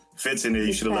left Fitz in there.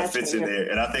 You should have left Fitz in there.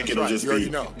 And I think it'll just be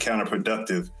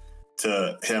counterproductive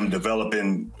to him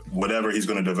developing whatever he's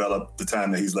going to develop the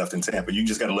time that he's left in Tampa. You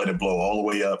just got to let it blow all the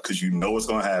way up, because you know what's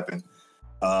going to happen.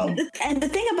 And the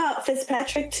thing about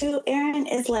Fitzpatrick, too, Aaron,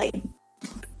 is like,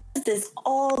 this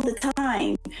all the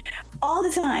time.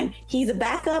 He's a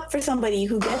backup for somebody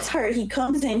who gets hurt. He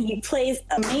comes in, he plays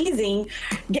amazing,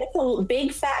 gets a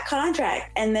big fat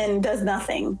contract, and then does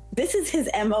nothing. This is his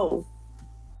MO.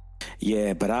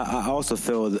 Yeah, but I also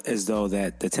feel as though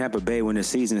that the Tampa Bay, when the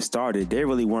season started, they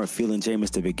really weren't feeling Jameis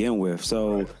to begin with.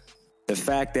 So the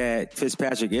fact that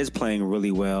Fitzpatrick is playing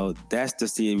really well, that's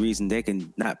just the reason they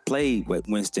can not play with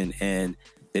Winston, and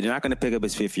they're not going to pick up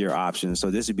his 5th-year option.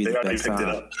 So this would be the best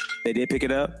time. They did pick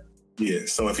it up? Yeah,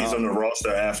 so if he's on the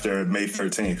roster after May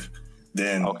 13th,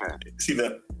 then it's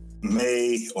either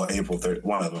May or April 3rd,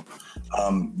 one of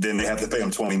them, then they have to pay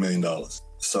him $20 million.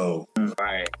 So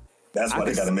that's why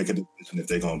they got to make a decision if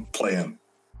they're going to play him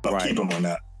or keep him or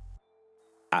not.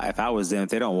 If I was them, if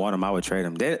they don't want him, I would trade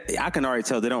him. I can already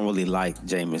tell they don't really like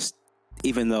Jameis,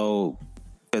 even though,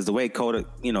 because the way Cutter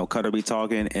be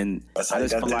talking, and that's how I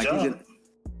just feel like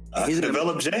he's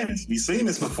developed Jameis. We've seen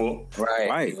this before.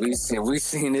 Right. We've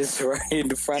seen this right in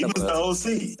the front of us. He was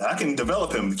the OC. I can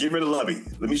develop him. Get rid of Lovey.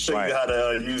 Let me show you how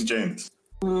to use Jameis.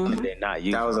 And they're not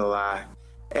using. That was a lie.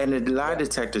 And the lie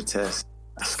detector test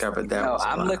discovered that was a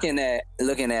I'm lie.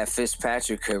 looking at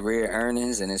Fitzpatrick's career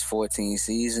earnings in his 14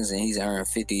 seasons, and he's earned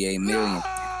 $58 million.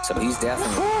 So he's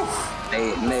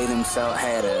definitely made himself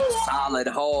had a solid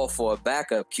haul for a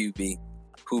backup QB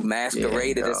who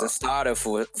masqueraded as a starter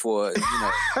for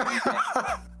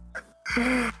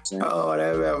Oh,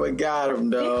 that man got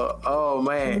him, dog. Oh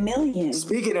man. Millions.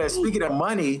 Speaking of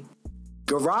money,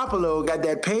 Garoppolo got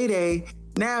that payday.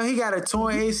 Now he got a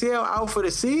torn ACL out for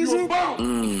the season.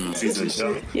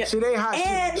 Should they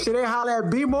holler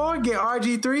at B-More, get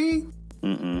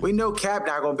RG3? We know Cap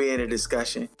not gonna be in the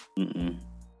discussion. And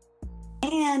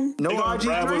no they gonna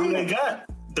grab what RG3. they got.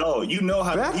 Dog, you know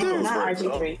how the Eagles not work.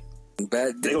 RG3.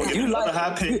 But They gonna get you another like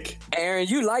high pick. Aaron,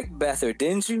 you liked Beathard,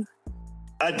 didn't you?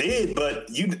 I did, but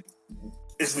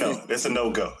it's a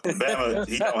no-go. Bama,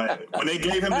 he don't have it. When they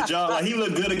gave him the job, like, he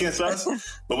looked good against us,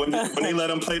 but when they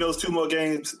let him play those 2 more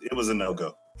games, it was a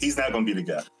no-go. He's not going to be the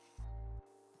guy.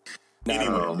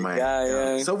 Anyway, Oh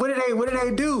man. So what did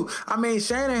they do? I mean,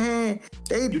 Shanahan,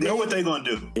 you know what they're going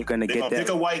to do. They're gonna get that. Pick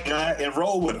a white guy and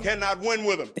roll with him. Cannot win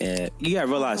with him. Yeah, you gotta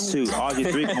realize too,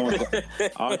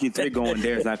 RG3 going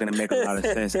there is not gonna make a lot of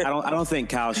sense. I don't think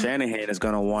Kyle Shanahan is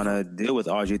gonna want to deal with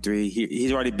RG3.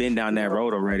 He's already been down that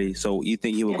road already. So you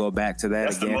think he will go back to that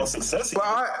That's again? the most success.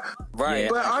 Right.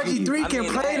 But RG3 can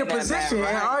play the position, and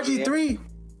RG3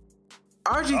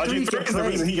 RG3 can is the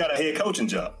reason he got a head coaching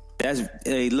job.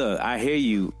 Hey, look, I hear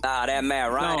you. Nah, that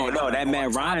Matt Ryan. No, that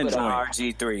Matt Ryan joint.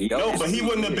 RG3. No, but he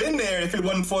wouldn't have been there if it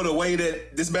wasn't for the way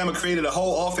that this Bama created a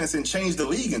whole offense and changed the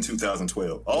league in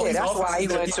 2012. That's why he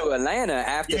went to Atlanta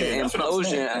after the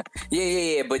implosion.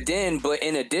 Yeah. But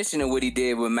in addition to what he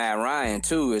did with Matt Ryan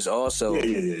too, is also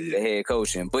the head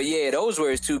coaching. But yeah, those were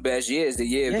his 2 best years.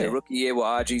 The rookie year with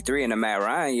RG3 and the Matt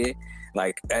Ryan year.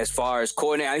 Like, as far as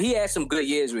coordinator, he had some good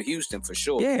years with Houston for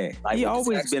sure. Yeah, like, he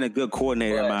always been a good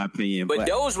coordinator in my opinion. But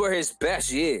those were his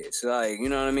best years. Like, you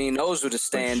know what I mean? Those were the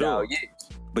standout years.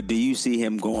 But do you see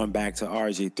him going back to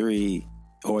RG3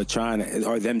 or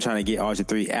them trying to get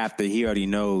RG3 after he already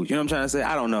knows? You know what I'm trying to say?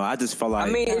 I don't know. I just feel like,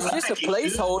 I mean, it's just a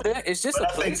placeholder. It's just a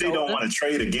placeholder. I think they don't want to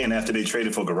trade again after they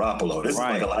traded for Garoppolo. This is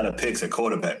like a lot of picks at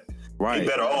quarterback. Right. They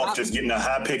better off just getting a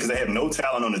high pick because they have no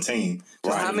talent on the team.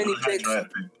 Well, how many picks?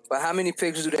 But how many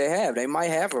picks do they have? They might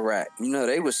have a rack. You know,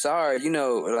 they were sorry. You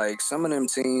know, like some of them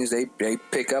teams, they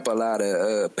pick up a lot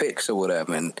of picks or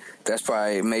whatever, and that's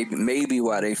probably maybe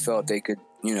why they felt they could,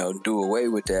 you know, do away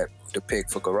with the pick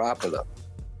for Garoppolo.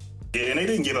 Yeah, and they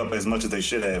didn't give up as much as they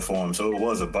should have for him, so it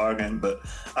was a bargain. But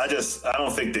I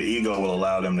don't think the ego will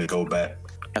allow them to go back.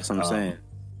 That's what I'm saying.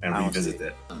 And revisit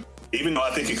that. Even though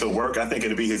I think it could work, I think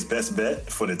it'll be his best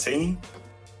bet for the team.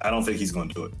 I don't think he's going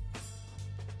to do it.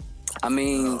 I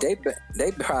mean,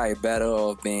 they probably better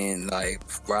off being like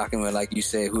rocking with, like you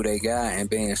said, who they got and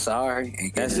being sorry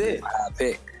and getting a high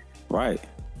pick. Right.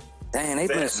 Dang, they've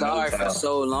been sorry for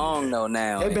so long though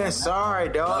now. They've been sorry,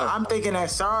 dog. I'm thinking that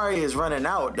sorry is running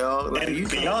out, dog. Like, and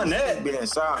beyond that, being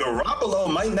sorry.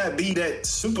 Garoppolo might not be that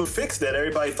super fix that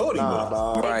everybody thought he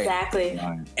was. Right. Exactly.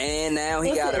 And now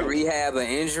he got to rehab an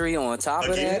injury on top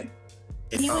of that.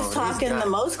 He was talking the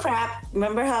most crap.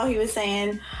 Remember how he was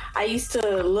saying, I used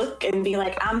to look and be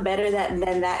like, I'm better than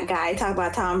that guy. Talk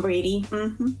about Tom Brady.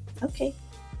 Mm-hmm. Okay.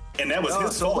 And that was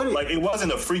his fault. Like, it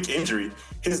wasn't a freak injury.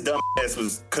 His dumb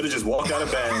ass could have just walked out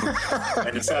of bounds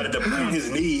and decided to bring his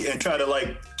knee and try to,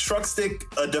 like, truck stick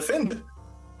a defender.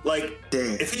 Like,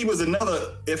 if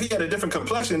he had a different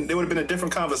complexion, there would have been a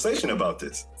different conversation about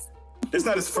this. It's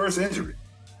not his first injury.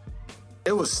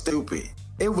 It was stupid.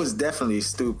 It was definitely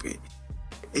stupid.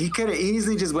 He could have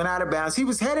easily just went out of bounds. He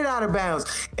was headed out of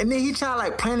bounds. And then he tried to,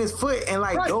 like, plant his foot and,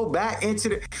 like, go back into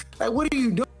the... Like, what are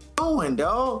you doing,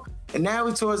 dog? And now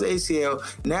we towards ACL.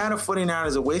 Now the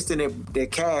 49ers are wasting their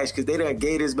cash because they done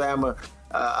gave this Bama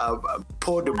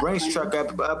pulled the Brinks truck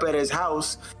up at his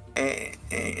house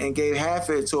and gave half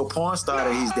it to a porn star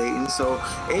that he's dating. So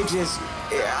it just,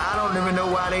 I don't even know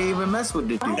why they even mess with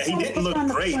the dude. He didn't look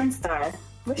great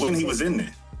when he was in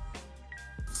there.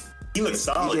 He looked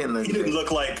solid. He didn't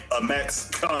look like a max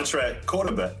contract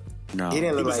quarterback. No, he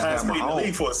didn't look like that. He was high speed in the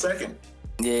league for a second.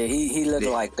 Yeah, he looked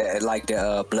like that, like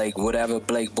the Blake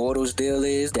Bortles deal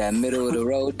is, that middle of the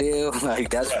road deal.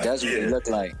 Like that's what he looked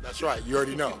like. That's right. You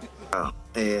already know.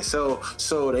 Yeah. So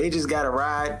they just gotta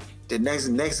ride the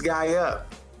next guy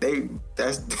up.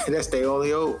 That's their only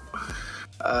hope.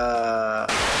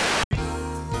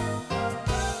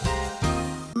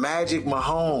 Magic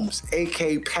Mahomes,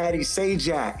 a.k.a. Patty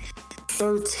Sajak,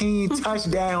 13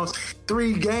 touchdowns,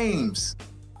 3 games.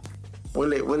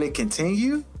 Will it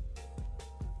continue?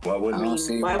 Why wouldn't I don't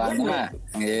see why not.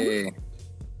 Yeah.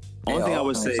 Only thing I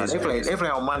would say is they play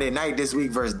on Monday night this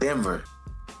week versus Denver.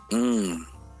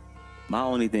 My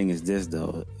only thing is this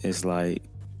though. It's like,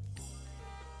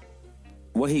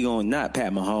 what he gonna, not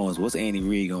Pat Mahomes, what's Andy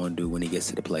Reid gonna do when he gets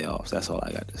to the playoffs? That's all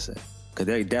I got to say. Because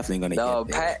they're definitely gonna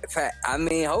get there. Pat, I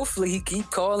mean, hopefully he keep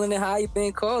calling it how he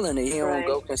been calling it. He don't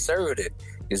go conservative.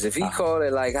 Because if he call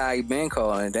it like how he been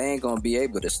calling it, they ain't gonna be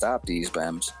able to stop these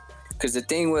Bams. Because the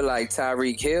thing with like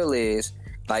Tyreek Hill is,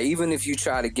 like, even if you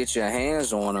try to get your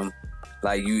hands on him,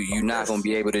 like you're not gonna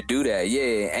be able to do that.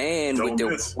 Yeah, and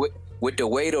with the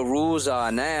way the rules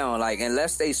are now, like,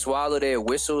 unless they swallow their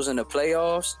whistles in the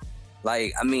playoffs,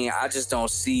 like, I mean, I just don't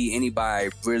see anybody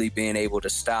really being able to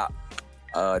stop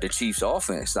the Chiefs'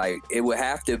 offense. Like, it would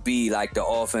have to be like the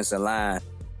offensive line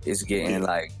is getting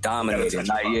like dominated.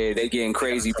 Like, they getting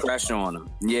crazy pressure on them.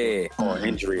 Yeah, or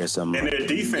injury or something. And their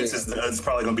defense is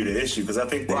probably going to be the issue because I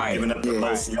think they're giving up the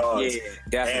most yards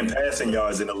and passing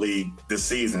yards in the league this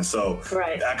season. So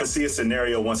I could see a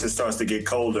scenario once it starts to get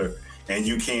colder and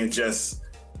you can't just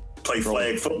play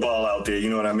flag football out there. You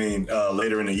know what I mean?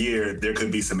 Later in the year, there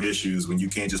could be some issues when you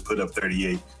can't just put up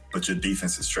 38, but your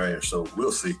defense is trash. So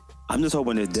we'll see. I'm just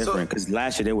hoping it's different because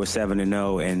last year they were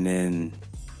 7-0 and then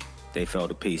they fell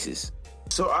to pieces.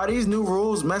 So are these new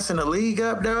rules messing the league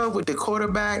up though with the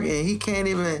quarterback and he can't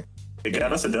even? It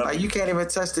got us a W. Like, you can't even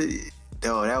touch the.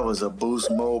 No, that was a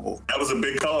Boost Mobile. That was a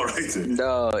big call right there.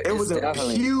 No, it was a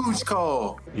huge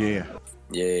call. Yeah,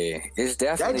 it's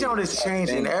definitely that joint is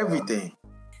changing everything.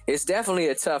 It's definitely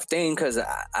a tough thing because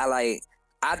I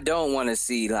don't want to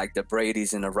see like the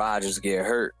Bradys and the Rodgers get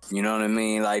hurt. You know what I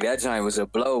mean? Like, that joint was a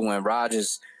blow when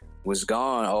Rodgers was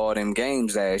gone all them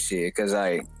games last year. Because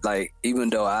like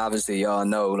even though obviously y'all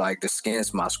know like the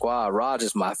Skins my squad,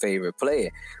 Rodgers my favorite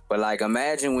player. But like,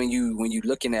 imagine when you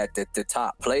looking at the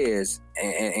top players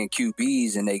and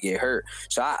QBs and they get hurt.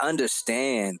 So I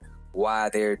understand why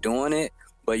they're doing it.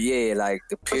 But yeah, like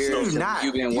the periods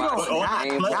you've been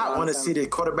watching, not want to see the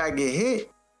quarterback get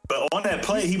hit. But on that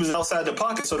play, he was outside the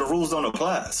pocket, so the rules don't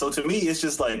apply. So to me, it's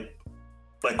just like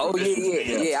oh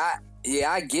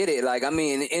yeah, I get it. Like, I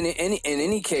mean, in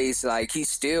any case, like, he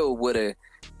still would have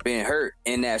been hurt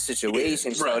in that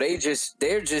situation. So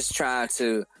they're just trying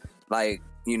to, like,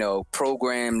 you know,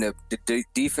 program the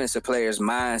defensive players'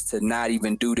 minds to not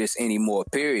even do this anymore.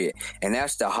 Period. And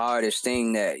that's the hardest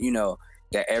thing that, you know,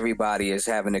 that everybody is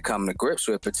having to come to grips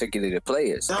with, particularly the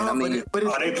players. No, and I mean, but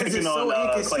are they picking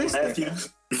on Clay Matthews?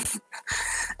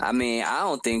 I mean, I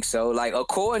don't think so. Like,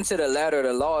 according to the letter of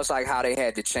the law, it's like how they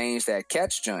had to change that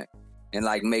catch joint and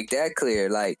like make that clear.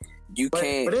 Like, you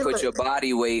can't put your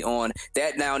body weight on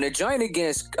that. Now, in the joint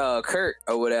against Kurt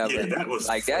or whatever, that was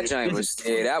like that joint was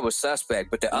that was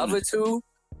suspect. But the other two,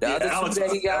 that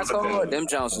he got called, them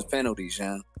Jones was penalties,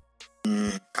 John.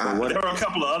 There were a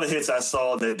couple of other hits I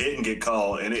saw that didn't get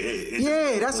called, and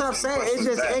that's what I'm saying. It's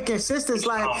just inconsistent.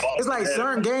 It's like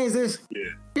certain games.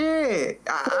 I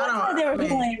don't. They were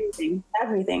doing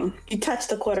everything. You touch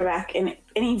the quarterback in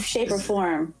any shape or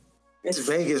form. It's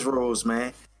Vegas rules,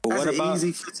 man. That's an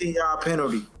easy 15-yard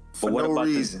penalty for no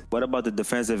reason. What about the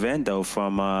defensive end though?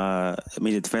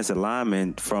 The defensive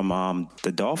lineman from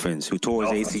the Dolphins who tore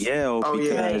his ACL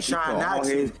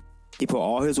because he put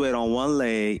all his weight on one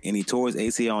leg and he tore his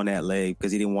ACL on that leg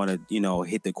because he didn't want to, you know,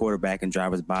 hit the quarterback and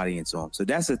drive his body into him. So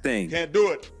that's the thing. Can't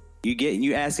do it.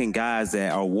 You asking guys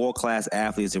that are world-class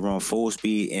athletes to run full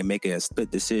speed and make a split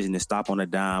decision to stop on a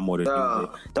dime or to do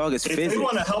it. Dog, it's physics. If they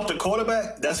want to help the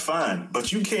quarterback, that's fine.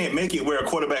 But you can't make it where a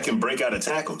quarterback can break out of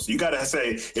tackles. You got to say,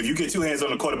 if you get two hands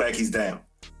on the quarterback, he's down.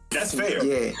 That's fair.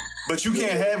 Yeah. But you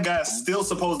can't have guys still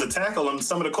supposed to tackle them.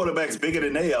 Some of the quarterbacks bigger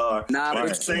than they are. But at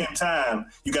the same time,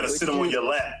 you got to sit them on your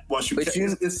lap once you catch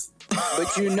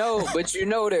But you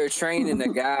know they're training the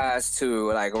guys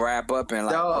to like wrap up and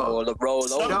like roll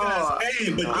over.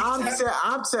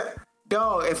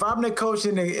 Dog, if I'm the coach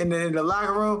in the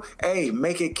locker room, hey,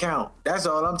 make it count. That's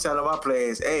all I'm telling my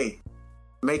players. Hey,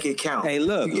 make it count. Hey,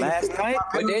 look, last night.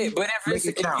 But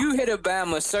if you hit a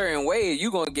Bama a certain way,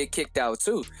 you're gonna get kicked out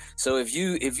too. So if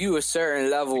you a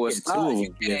certain level of style,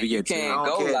 you can't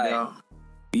go like. No.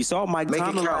 You saw Mike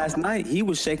Tomlin last night. He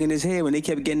was shaking his head when they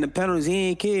kept getting the penalties. He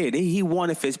ain't cared. He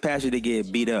wanted Fitzpatrick to get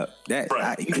beat up. You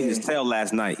can just tell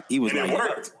last night. He was it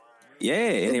worked. Yeah,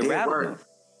 and it rattled him.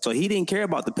 So he didn't care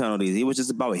about the penalties. It was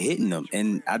just about hitting them.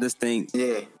 And I just think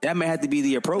that may have to be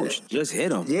the approach. Just hit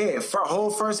them. Yeah, for whole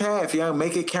first half,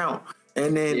 make it count.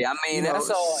 And then I mean, that's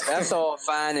all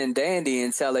fine and dandy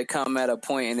until it come at a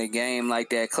point in the game like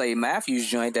that Clay Matthews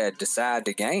joint that decide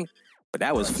the game. But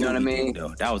that was, you know what I mean?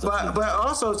 Though. That was but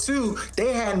also too,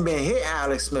 they hadn't been hit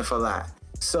Alex Smith a lot.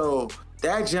 So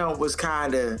that jump was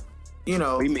kind of you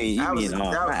know, You mean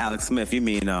not Alex Smith? You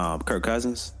mean Kirk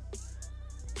Cousins?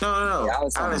 No. Yeah, I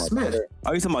was talking Alex about Smith. that.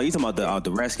 Oh, you talking about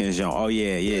the Redskins, John? Oh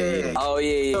yeah. Oh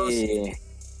yeah.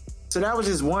 So that was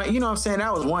just one, you know what I'm saying?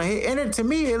 That was one hit. And to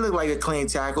me, it looked like a clean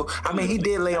tackle. I mean, he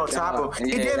did lay on top of him.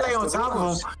 He did lay on top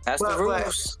of him. That's the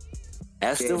rules.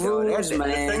 That's the rules, The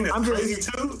thing man. that's crazy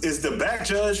too is the back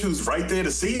judge who's right there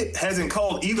to see it hasn't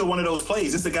called either one of those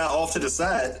plays. It's the guy off to the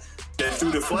side that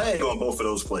threw the flag on both of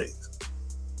those plays.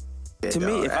 To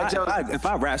me, if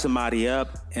I wrap somebody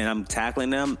up and I'm tackling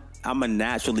them, I'm a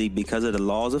naturally, because of the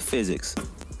laws of physics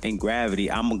and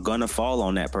gravity, I'm gonna fall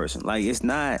on that person. Like, it's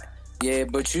not. Yeah,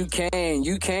 but you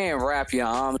can wrap your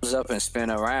arms up and spin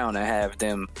around and have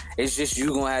them. It's just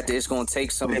it's gonna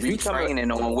take some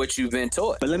retraining on what you've been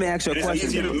taught. But let me ask you a question. It's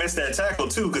easier to miss that tackle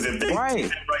too, because if they take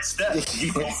the right step,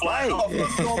 you gonna fly off.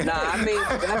 Nah, I mean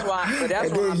that's why. But that's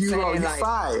what I'm saying. Like,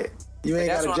 fired. You ain't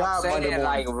got a job saying,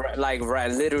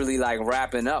 literally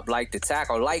wrapping up like the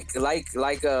tackle, like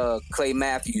Clay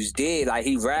Matthews did. Like,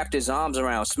 he wrapped his arms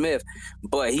around Smith,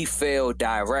 but he fell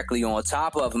directly on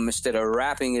top of him instead of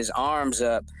wrapping his arms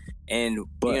up and you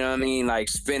know what I mean, like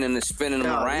spinning them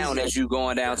around as you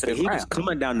going down to the ground.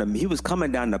 He was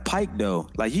coming down the pike though.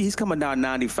 Like, he's coming down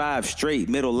 95 straight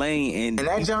middle lane, and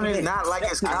that joint is not like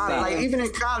it's college. Like, even in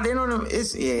college, they don't. It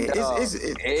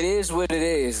is what it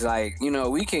is. Like, you know,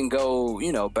 we can go,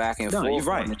 you know, back and forth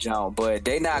on the jump, but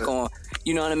they not going.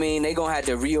 You know what I mean? They gonna have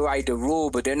to rewrite the rule,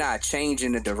 but they're not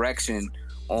changing the direction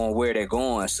on where they're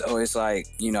going. So it's like,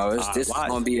 you know, this is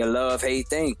gonna be a love-hate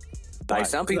thing. Like,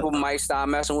 some people might start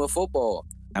messing with football.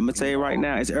 I'm gonna tell you right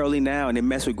now, it's early now, and they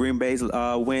messed with Green Bay's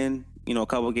win, you know, a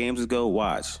couple of games ago.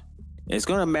 Watch, it's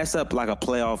gonna mess up like a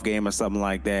playoff game or something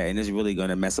like that, and it's really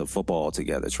gonna mess up football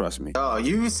altogether. Trust me. Oh,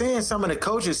 you seeing some of the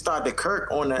coaches start to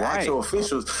kirk on the actual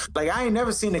officials. Like, I ain't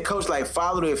never seen the coach like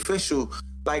follow the official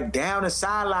like down the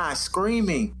sideline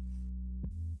screaming.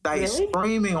 Like,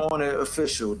 screaming on the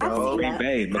official, dog. Green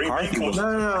Bay, McCarthy was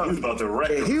no. He was about to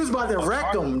wreck him. He was about to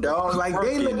wreck him, dog. Like,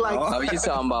 they look like. Oh, you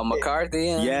talking about McCarthy?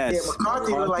 Yes. Yeah,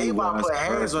 McCarthy looked like he about to put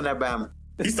hands on that Bama.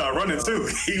 He started running too.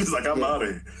 He was like, "I'm out of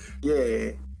here."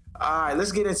 Yeah. All right,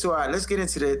 let's get into our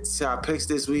picks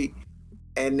this week,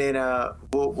 and then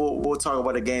we'll talk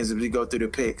about the games as we go through the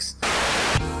picks.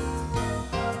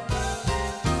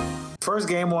 First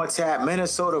game on tap,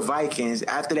 Minnesota Vikings.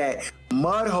 After that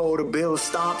mud hole, the Bills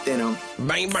stomped in them.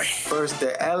 Bang, bang. First,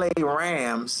 the LA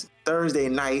Rams, Thursday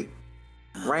night.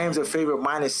 Rams are favorite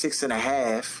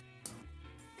 -6.5.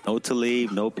 No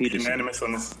Talib, no Peterson. Unanimous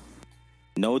on this.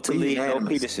 No Talib, no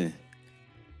Peterson.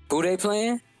 Who they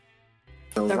playing?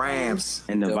 The Rams.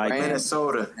 And the Vikings.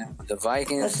 Minnesota. The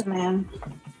Vikings. Listen, man.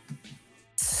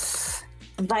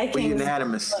 Vikings. We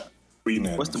unanimous.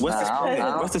 What's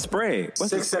the spread?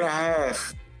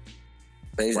 6.5.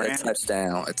 A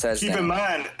touchdown. Keep in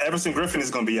mind, Everson Griffin is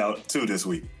going to be out too this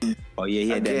week. Oh yeah, he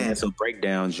had that mental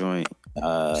breakdown joint.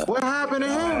 What happened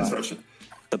to him?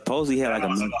 Supposedly he had like I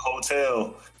was in a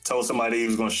hotel. Told somebody he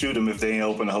was going to shoot him if they ain't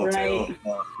open the hotel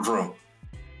room.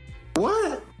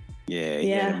 What? Yeah, he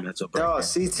had a mental breakdown. Dog,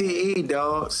 CTE,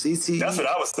 dog. CTE. That's what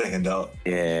I was thinking, dog.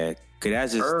 Yeah, cause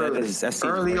that's just that's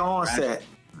early onset.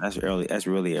 That's early. That's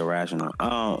really irrational.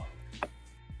 I'm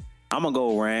gonna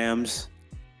go Rams,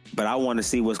 but I want to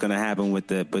see what's gonna happen with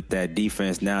that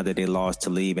defense now that they lost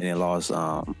Talib and they lost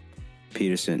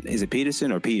Peterson. Is it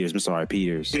Peterson or Peters? I'm sorry,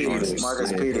 Peters.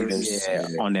 Marcus Peters. Yeah,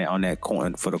 on that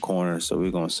corner for the corner. So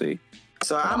we're gonna see.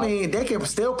 So I mean, they can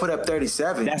still put up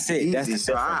 37. That's it. Easy. That's the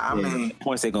so I mean, the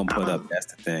points they're gonna put up. That's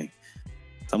the thing.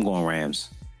 So I'm going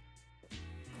Rams.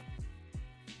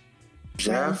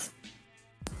 Jeff.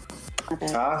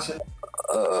 Tasha.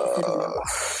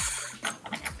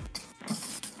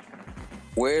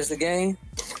 Where's the game?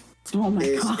 Oh my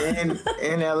it's God.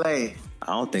 in LA. I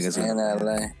don't think it's in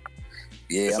LA.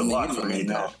 Yeah, it's a lot for me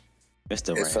now. It's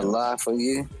the It's Rams. a lot for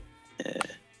you. Yeah.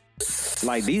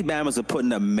 Like, these Bammers are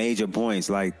putting up major points,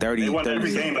 like 30. They won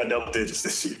every game by double digits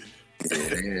this year.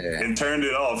 Yeah. And turned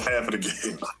it off half of the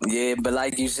game. Yeah, but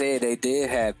like you said, they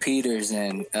did have Peters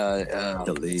and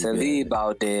Talib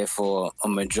out there for a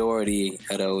majority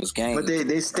of those games. But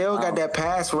they still got that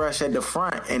pass rush at the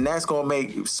front, and that's gonna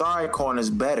make sorry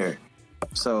corners better.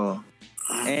 So,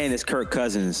 and it's Kirk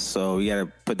Cousins, so you got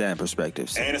to put that in perspective.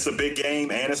 So. And it's a big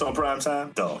game, and it's on prime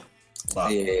time, dog. Wow.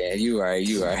 Yeah, you right.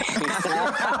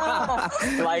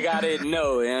 Like I didn't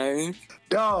know, you know what I mean?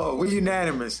 Dog, we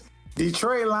unanimous.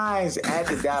 Detroit Lions at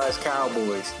the Dallas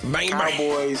Cowboys.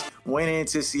 Cowboys went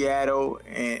into Seattle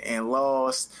and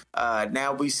lost.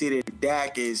 Now we see that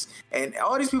Dak is, and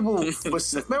all these people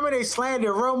remember they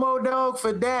slandered Romo, dog,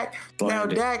 for Dak. Now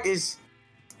Dak is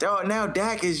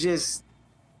just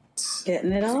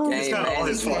Getting it all. It's not all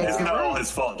his fault. It's not all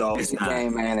his fault, dog. He's a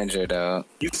game manager, dog.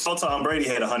 You saw Tom Brady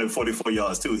had 144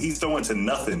 yards too. He's throwing to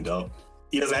nothing, dog.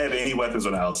 He doesn't have any weapons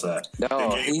on the outside.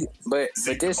 No, but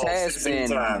this has been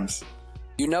times.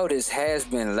 You know, this has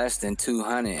been less than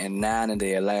 200 in 9 of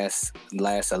their last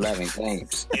 11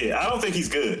 games. Yeah, I don't think he's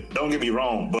good. Don't get me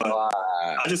wrong, but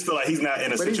I just feel like he's not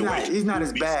in a situation. He's not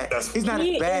as bad. He's not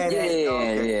as bad.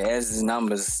 As his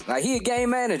numbers. Like, he a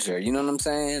game manager. You know what I'm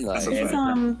saying? Like,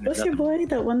 what's your boy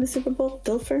that won the Super Bowl?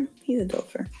 Dilfer? He's a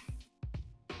Dilfer.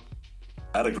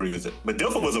 I'd agree with it. But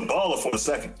Dilfer was a baller for a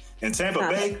second. In Tampa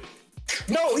Bay,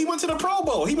 no, he went to the Pro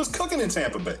Bowl. He was cooking in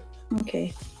Tampa Bay.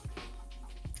 Okay.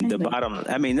 The bottom,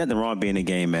 I mean, nothing wrong being a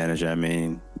game manager. I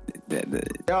mean,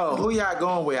 yo, who y'all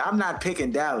going with? I'm not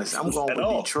picking Dallas. I'm going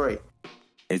with Detroit.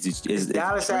 It's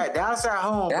Dallas at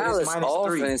home. Dallas but it's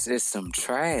 -3. offense is some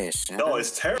trash. No,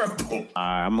 it's terrible. All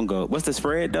right, I'm gonna go. What's the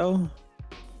spread though?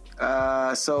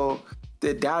 So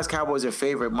the Dallas Cowboys are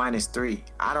favorite -3.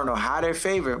 I don't know how they're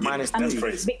favorite -3. That's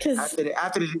crazy. Because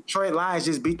after the Detroit Lions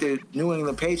just beat the New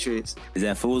England Patriots. Is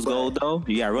that fool's gold though?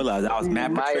 You gotta realize that was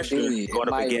Matt Patricia going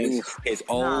up against his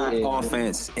old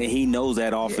offense, and he knows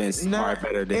that offense far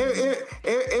better than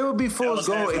it would be fool's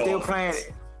gold if they were playing.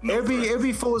 It'd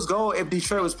be fool's gold if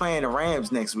Detroit was playing the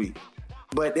Rams next week.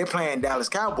 But they're playing Dallas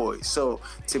Cowboys. So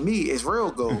to me, it's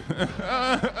real gold.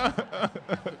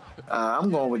 I'm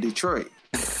going with Detroit.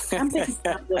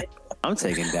 I'm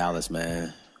taking Dallas,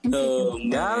 man.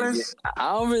 Dallas?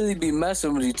 I don't really be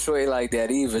messing with Detroit like that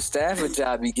either. Stafford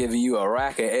job be giving you a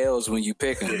rack of L's when you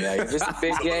pick him. Like, if it's a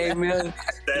big game, man,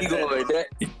 you go with that.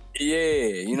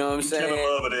 Yeah, you know what I'm saying? Kind of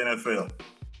love of the NFL.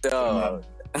 Dog.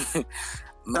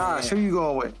 Nah, who you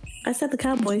going with? I said the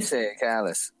Cowboys. You said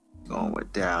Dallas. Going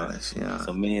with Dallas, yeah.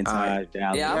 So me and Ty,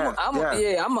 Dallas. Yeah,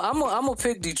 I'm gonna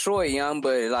pick Detroit, young,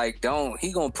 but like,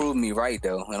 he gonna prove me right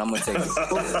though, and I'm gonna take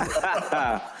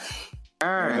it.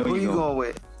 Aaron, who you going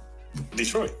with?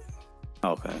 Detroit.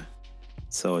 Okay.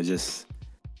 So it's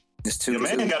two. Your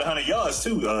man got 100 yards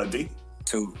too, D.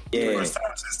 2. Yeah.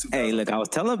 Hey, look, I was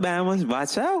telling Bama's,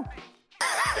 watch out.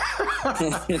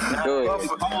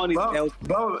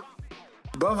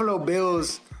 Buffalo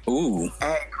Bills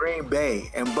at Green Bay,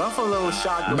 and Buffalo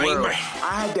shocked the world.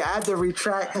 I had to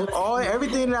retract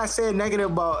everything that I said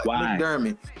negative about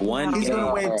McDermott. He's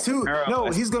gonna win 2. No,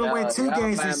 he's gonna win 2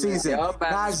 games this season.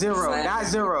 Not zero.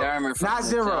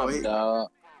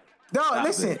 No,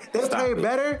 listen, they played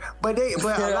better, but a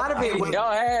lot of it.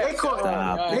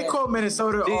 They caught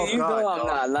Minnesota off guard. I'm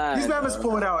not lying. These members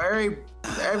pulled out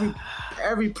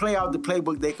every play out the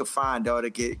playbook they could find, dog, to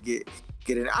get it.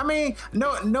 I mean,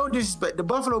 no disrespect. The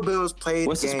Buffalo Bills played.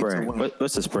 What's the spread?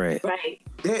 What's the spread? Right.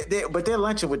 But they're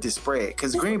lunching with the spread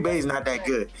because Green Bay is not that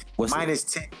good. What's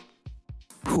 -10.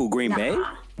 Who? Green Bay?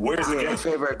 Where's the game?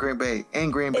 Favorite Green Bay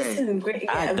and Green Bay. Green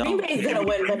Bay's gonna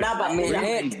win, but not by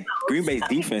Green Bay's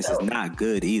defense is not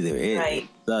good either.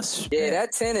 That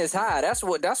 10 is high. That's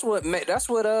what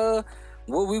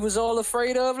we was all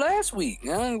afraid of last week.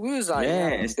 We was like,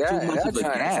 it's too much of a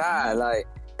gap. High. Like,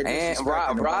 and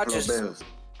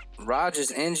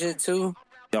Rodgers injured too.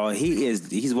 Dog,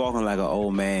 he's walking like an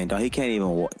old man. Dog, he can't even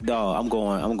walk. Dog, I'm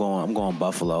going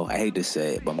Buffalo. I hate to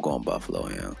say it, but I'm going Buffalo,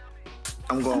 yeah.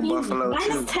 I'm going Buffalo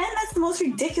too. -10, that's the most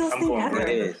ridiculous thing ever. It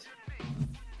is.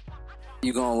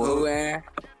 You going with who, Aaron?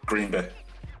 Green Bay.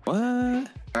 What?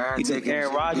 You take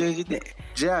Aaron Rodgers?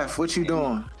 Jeff, what you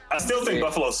doing? I still think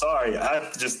Buffalo's sorry. I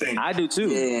just think I do too.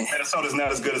 Minnesota's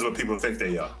not as good as what people think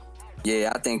they are.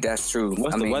 Yeah, I think that's true.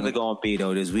 What's the weather gonna be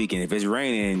though this weekend? If it's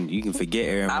raining, you can forget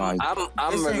Aaron Rodgers.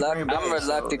 I'm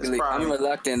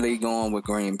reluctantly going with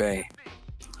Green Bay.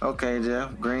 Okay,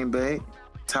 Jeff. Green Bay.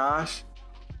 Tosh.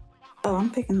 Oh, I'm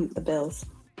picking the Bills.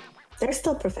 They're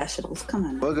still professionals. Come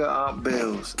on. Booger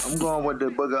Bills. I'm going with the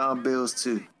Booger Bills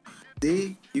too.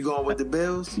 D, you going with the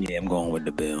Bills? Yeah, I'm going with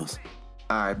the Bills.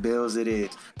 All right, Bills it is.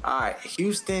 All right,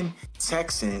 Houston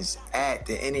Texans at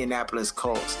the Indianapolis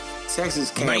Colts.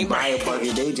 Texans can't buy a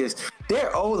bucket.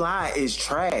 Their O-line is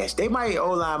trash.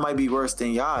 O-line might be worse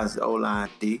than y'all's O-line,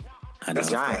 D. The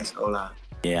Giants O-line.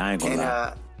 Yeah, I ain't gonna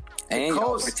lie. And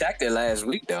Colts protected last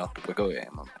week though. But go ahead,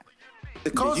 my man. The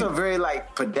Colts are a very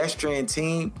pedestrian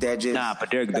team that just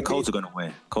but the Colts are gonna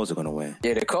win.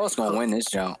 Yeah, the Colts gonna win this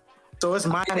jump. So it's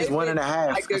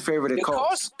 -1.5 in favor of the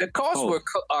Colts. The Colts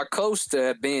are close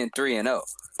to being 3-0.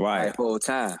 Right. The whole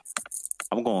time.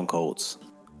 I'm going Colts.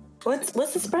 What's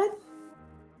the spread?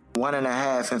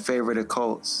 1.5 in favor of the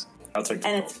Colts. I'll take.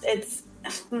 And it's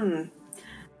I'm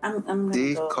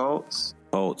gonna go Colts.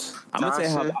 I'm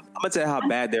gonna tell you how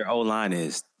bad their O line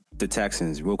is. The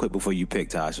Texans, real quick before you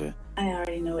pick, Tasha. I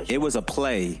already know it. It was a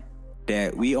play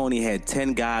that we only had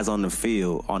 10 guys on the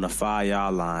field on the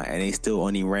 5-yard line, and they still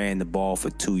only ran the ball for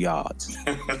 2 yards.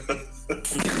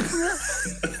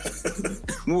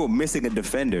 We were missing a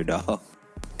defender, dog,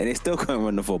 and they still couldn't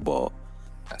run the football.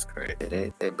 That's crazy.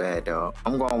 They bad, dog.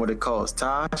 I'm going with the Colts.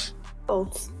 Tosh?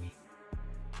 Colts.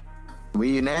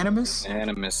 We unanimous?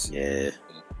 Unanimous. Yeah.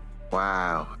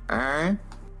 Wow. Aaron?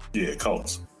 Yeah,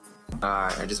 Colts. All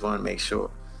right, I just want to make sure.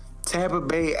 Tampa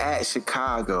Bay at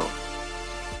Chicago.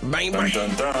 Dun,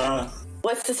 dun, dun.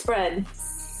 What's the spread?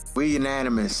 We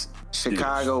unanimous.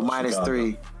 Chicago minus Chicago.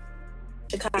 3.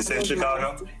 Chicago. It's in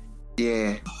Chicago?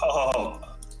 Yeah, Oh.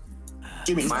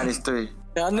 Give me minus 3.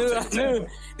 I knew.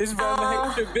 This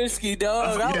brother hates Trubisky,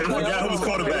 dog. Yeah, I I was like, forgot who was oh,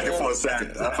 quarterbacking for a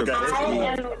second. I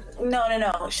forgot.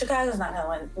 No. Chicago's not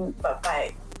gonna win, but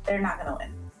they're not gonna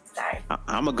win. Sorry.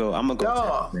 I'm gonna go.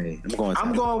 Dog, Tampa Bay. I'm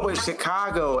I'm going with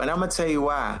Chicago, and I'm gonna tell you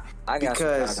why. I got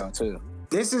because Chicago too.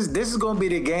 this is gonna be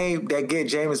the game that get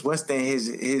Jameis Winston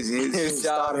his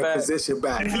starting back. position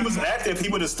back. If he was active, he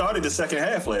would have started the second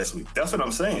half last week. That's what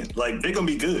I'm saying. Like, they're gonna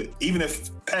be good, even if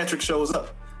Patrick shows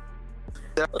up.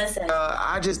 Listen.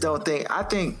 I just don't think. I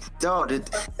think, dog,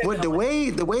 with the way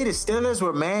the Steelers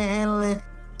were manhandling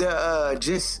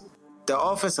the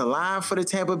offensive line for the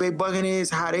Tampa Bay Buccaneers,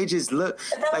 how they just look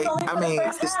like. I mean,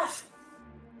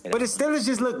 but the Steelers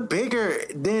just look bigger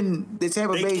than the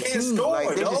Tampa They Bay can't team. score,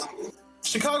 Like they dog. just.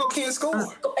 Chicago can't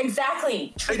score.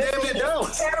 Exactly. They damn near down.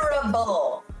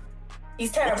 Terrible.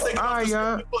 He's terrible. All right,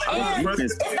 y'all. And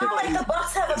it's not like the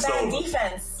Bucks have a bad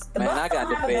defense. The Man, Bucks I got don't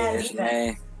the have a bad Bears, defense.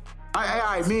 man. All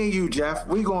right, me and you, Jeff.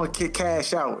 We gonna kick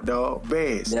cash out, dog.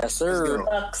 Bears. Yes, sir. Let's go.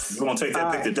 Bucks. You're gonna take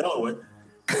that pick to Delaware.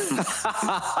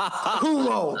 Who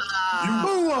won?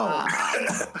 Who won?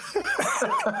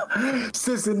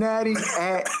 Cincinnati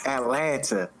at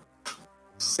Atlanta.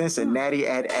 Cincinnati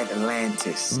at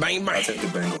Atlantis. I'll take the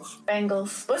Bengals.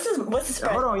 Bengals. What's the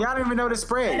spread? Hold on, y'all don't even know the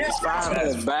spread. It's 5.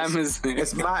 Bama's.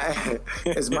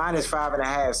 It's minus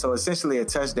 5.5. So essentially a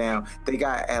touchdown. They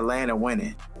got Atlanta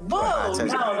winning. Whoa, no, the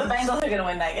Bengals are gonna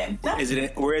win that game. No,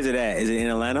 Where is it at? Is it in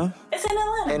Atlanta? it's in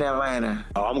Atlanta. In Atlanta.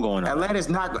 Oh, I'm going. Atlanta's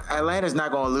not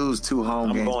going to lose 2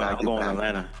 home games. I'm going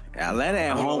Atlanta. Atlanta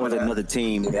at home with another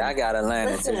team. Yeah, I got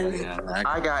Atlanta too. Listen. Yeah,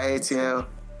 I got ATL.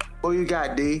 Who you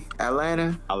got, D?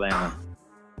 Atlanta?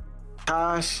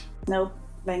 Tosh? Nope,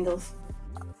 Bengals.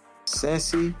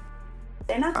 Cincy?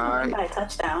 They're not gonna win All by right. a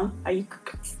touchdown. Are you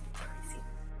crazy?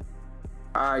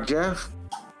 All right, Jeff?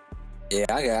 Yeah,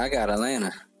 I got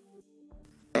Atlanta.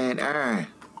 And Aaron?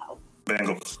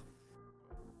 Bengals.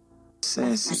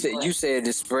 Cincy. You said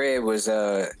the spread was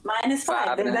 -5.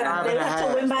 Five They and a half. have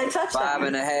to win by a touchdown.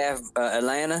 5.5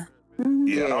 Atlanta.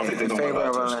 Yeah, I don't think they're in gonna win favor by a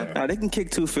of touchdown. Atlanta. No, they can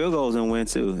kick 2 field goals and win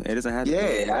too. It doesn't have to. Yeah,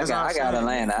 I that's what I'm got saying.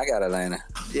 Atlanta. I got Atlanta.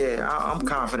 Yeah, I'm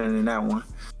confident in that one.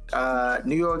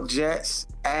 New York Jets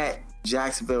at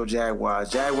Jacksonville Jaguars.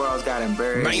 Jaguars got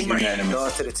embarrassed.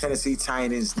 Lost to the Tennessee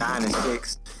Titans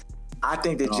 9-6. I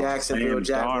think the Jacksonville Sam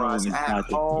Jaguars Darnold is at not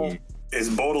the home. kid. It's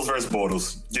Bortles versus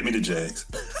Bortles. Give me the Jags.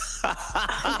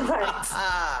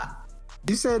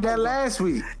 You said that last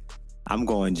week. I'm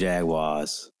going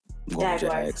Jaguars. I'm going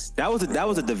Jaguars. Jags. That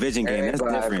was a division game. That's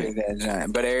Everybody different. picked that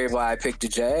giant. But everybody picked the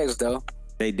Jags though.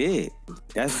 They did.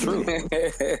 That's true. But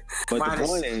the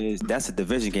point is, that's a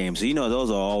division game. So, those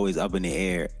are always up in the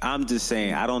air. I'm just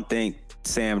saying, I don't think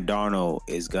Sam Darnold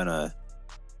is going to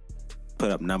put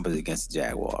up numbers against the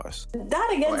Jaguars.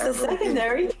 Not against the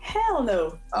secondary. Hell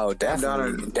no. Oh,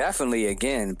 definitely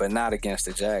again, but not against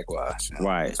the Jaguars.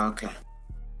 Right. Okay.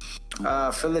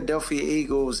 Philadelphia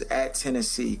Eagles at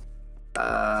Tennessee.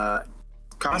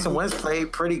 Carson Wentz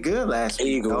played pretty good last week.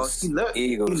 Eagles. He looked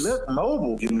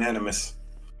mobile. Unanimous.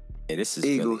 Yeah, this is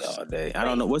Eagles. Philly all day. I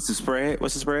don't know. What's the spread? Philly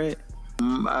is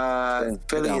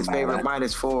favorite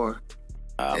 -4.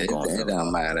 I'm going It Philly.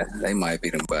 don't matter. They might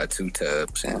beat them by 2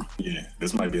 tubs. Yeah. Yeah,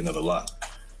 this might be another lot.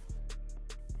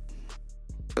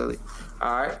 Philly.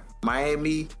 All right.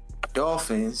 Miami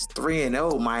Dolphins,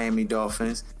 3-0 Miami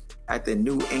Dolphins at the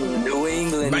New England. New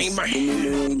England.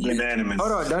 Unanimous.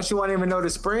 Hold on, don't you want to even know the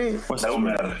spread? No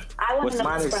matter. I want to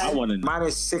know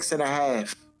the spread.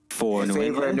 -6.5 For in New favor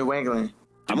England. of New England.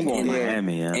 I'm going Yeah.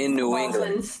 Miami. Yeah. In New England.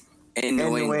 Dolphins. In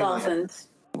New England. Dolphins.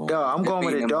 Yo, I'm going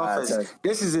with the beating them by a Dolphins. touch.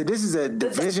 This is a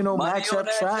divisional Money on matchup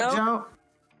that, trap Joe? jump.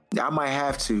 I might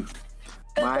have to.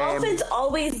 The Miami. Dolphins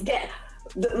always get.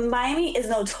 Miami is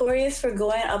notorious for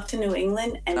going up to New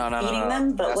England and beating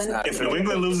them, but That's when not If true. New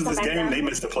England loses come this back game, down- they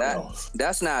miss the playoffs.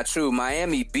 That's not true.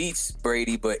 Miami beats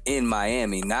Brady, but in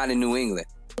Miami, not in New England.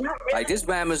 Not really. Like this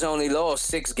Bama's only lost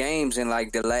 6 games in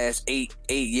like the last eight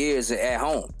years at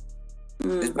home.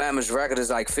 This Bama's record is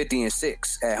like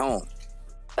 50-6 at home.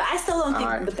 But I still don't think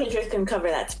All right. the Patriots can cover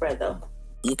that spread, though.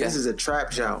 Okay. This is a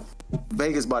trap show.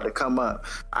 Vegas about to come up.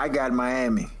 I got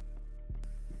Miami.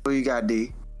 Who you got,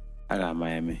 D? I got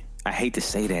Miami. I hate to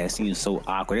say that. It seems so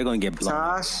awkward. They're gonna get blown.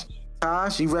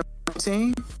 Tosh, you rep your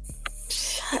team?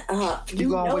 Shut up. You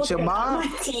going with your they're not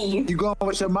mob? my team. You going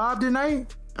with your mob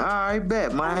tonight? All right,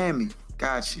 bet. Miami.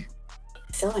 Got you.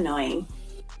 So annoying.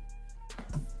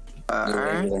 All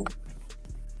right.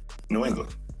 New England.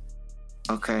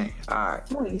 Okay. All right.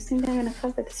 Oh, you think they're gonna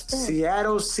cover the spread?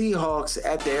 Seattle Seahawks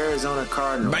at the Arizona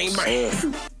Cardinals. Bang,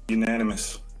 bang.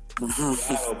 Unanimous.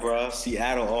 Seattle, bro.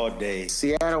 Seattle all day.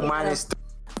 Seattle minus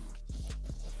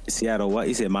Seattle, what?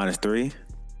 You said -3?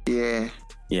 yeah.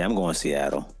 Yeah, I'm going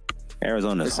Seattle.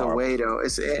 Arizona's It's horrible. away though.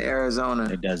 It's in Arizona.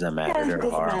 It doesn't matter. Yeah, it They're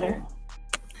doesn't horrible. matter.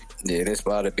 Yeah, this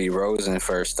about to be Rosen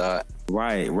first start.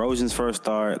 Right. Rosen's first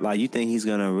start. Like, you think he's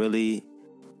gonna really?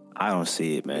 I don't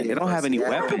see it, man. They don't have any Yeah.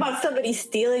 Talk weapons. about somebody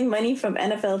stealing money from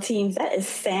NFL teams. That is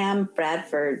Sam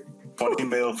Bradford. $20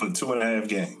 million for 2.5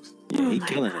 games. Yeah, he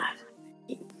killing it.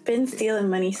 He's been stealing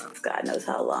money since God knows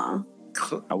how long.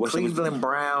 I wish it was- Cleveland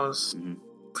Browns.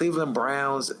 Cleveland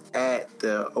Browns at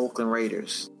the Oakland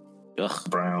Raiders. Ugh.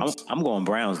 Browns. I'm going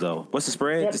Browns though. What's the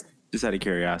spread? Yep. Just out of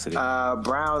curiosity.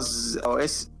 Browns. Oh,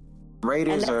 it's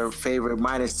Raiders And are favorite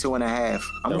 -2.5.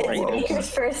 I'm The going with Raiders. Oakland. Baker's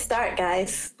first start,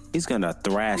 guys. He's gonna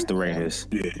thrash the Raiders.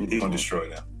 Yeah, he's going to destroy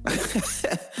them.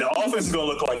 The offense is going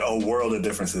to look like a world of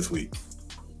difference this week.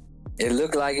 It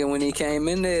looked like it when he came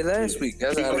in there last week.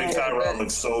 That's how Cleveland and Tyrod look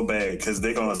so bad because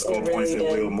they're going to score They points really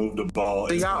and did. will move the ball.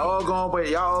 So It's y'all all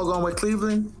going with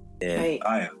Cleveland? Yeah. Right.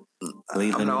 I am. I'm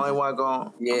Cleveland. the only one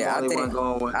going. Yeah, I'm the only one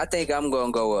going with. I think I'm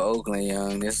gonna go with Oakland,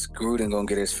 young. This Gruden gonna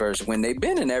get his first win. They've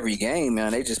been in every game,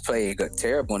 man. They just played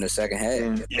terrible in the second half.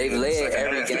 Yeah. They've Yeah, the led second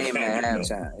every half, they game can't at do that.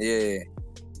 halftime.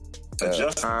 Yeah.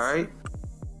 Adjust. All right.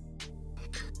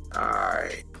 All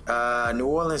right. New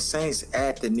Orleans Saints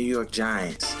at the New York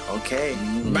Giants. Okay.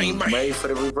 Bang, bang. Ready for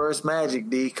the reverse magic,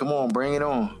 D. Come on, bring it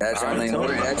on. That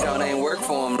y'all ain't work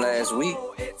for him last week.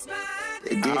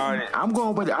 It did. I'm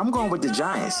going with the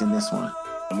Giants in this one.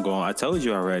 I told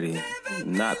you already.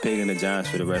 Not picking the Giants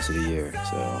for the rest of the year.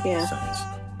 So Yeah. Saints.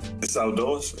 It's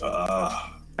outdoors. It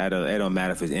don't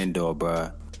matter if it's indoor, bro.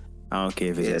 I don't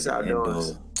care if Yeah, it's it's outdoors.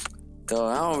 indoor.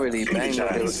 Dog, I don't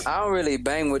really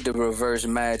bang with the reverse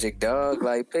magic, dog.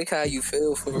 Like, pick how you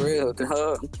feel for real,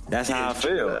 dog. That's how I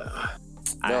feel.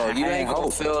 No, you I ain't had gonna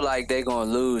hope. feel like they gonna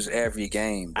lose every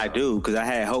game. I do, because I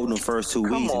had hope in the first 2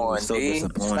 Come weeks. And it on, was so D.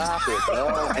 disappointing. Stop it,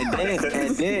 dog. And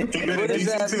then, What does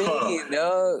that mean,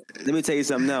 dog? let me tell you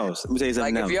something else.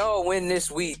 Like, if y'all win this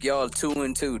week, y'all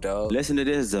 2-2, dog. Listen to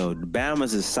this though. The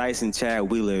Bama's is sicing Chad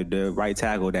Wheeler, the right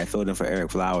tackle that filled in for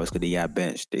Eric Flowers because he got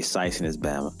benched. They sicing his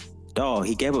Bama. Dog,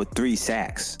 he gave up 3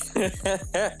 sacks.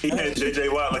 He had J.J.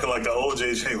 Watt looking like the old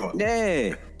J.J. Watt.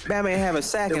 Yeah, Bama ain't have a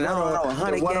sack in I don't know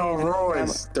 100 The one on games.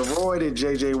 Roy's. The Roy to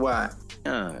J.J. Watt.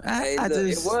 Hey, look,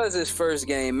 it was his first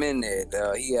game in there,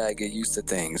 dog. He gotta get used to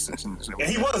things. And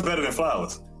he was better than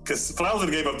Flowers. Because Flowers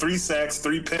gave up 3 sacks,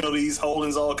 3 penalties,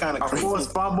 holdings, all kind of A crazy.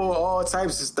 forced fumble, all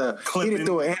types of stuff. He done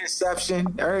threw an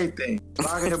interception, everything.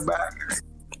 Blocking the back.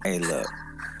 Hey, look,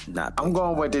 not. I'm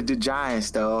going with the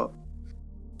Giants, though.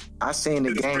 I seen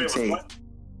the game tape.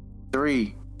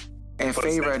 3 in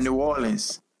favor of New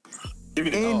Orleans. Give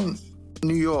me the In dogs.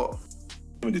 New York.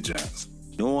 Give me the Giants.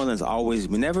 New Orleans always,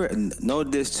 whenever, know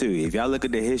this too. If y'all look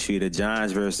at the history of the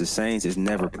Giants versus the Saints, it's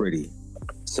never pretty.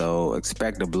 So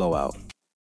expect a blowout.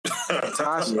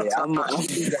 Tasha, I'm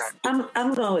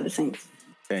going with the Saints.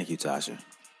 Thank you, Tasha.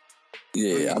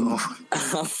 Yeah, I'm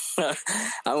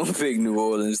gonna pick New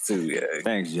Orleans too. Yeah.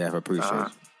 Thanks, Jeff. I appreciate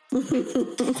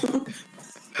it.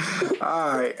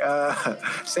 All right.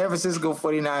 San Francisco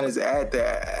 49ers at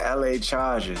the LA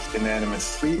Chargers.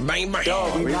 Unanimous. Bang, bang.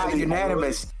 Yo, we not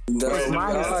unanimous. It's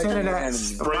minus 10 and a half.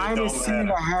 Spread Minus don't 10 and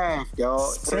a matter. half,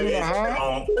 yo. 10 and a half.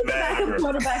 Don't Who's the backup matter.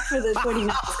 quarterback for the 49ers?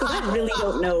 Because I really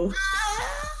don't know.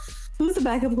 Who's the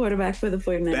backup quarterback for the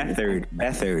 49ers?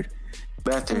 Bethard.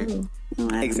 Better.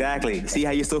 Exactly. See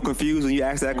how you're so confused when you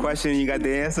ask that question and you got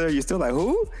the answer? You're still like,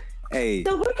 who? Hey,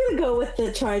 So we're going to go with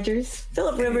the Chargers.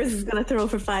 Phillip Rivers is going to throw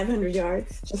for 500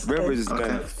 yards. Just Rivers is Okay.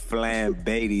 going to flambe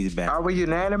these back. Are we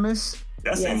unanimous?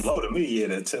 That seems Yes. low to me. Yeah,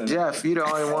 that 10. Jeff, you the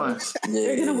only one.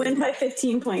 They're going to win by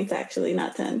 15 points, actually,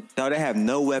 not 10. No, they have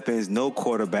no weapons, no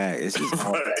quarterback. It's just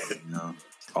all bad. You know?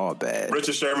 All bad.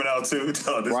 Richard Sherman out too.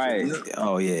 No, this- Right.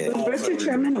 Oh, yeah. Was Richard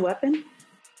Sherman a weapon?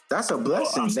 That's a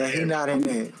blessing that he not in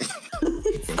there.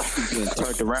 He's getting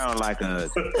turned around like a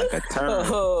turn.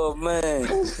 Oh man.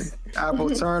 Apple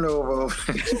turnover.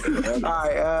 All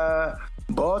right.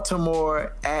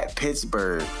 Baltimore at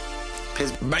Pittsburgh.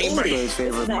 Pittsburgh's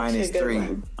favorite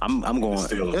 -3. I'm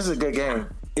going. This is a good game.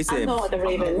 I'm going with the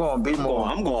Ravens. I'm going B-more.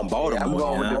 I'm going Baltimore. Yeah, I'm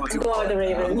going with the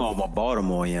Ravens. I'm going with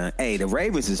Baltimore, yeah. Hey, the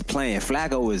Ravens is playing.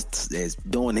 Flacco is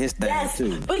doing his thing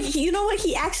too. But you know what?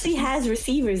 He actually has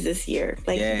receivers this year.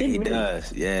 Like, yeah, he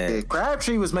does. Yeah.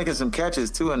 Crabtree was making some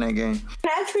catches too in that game.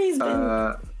 Crabtree's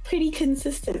been pretty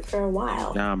consistent for a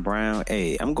while. John Brown.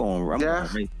 Hey, I'm going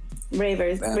Ravens.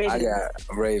 I got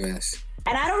Ravens.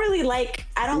 And I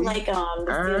don't like the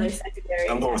Steelers secondary.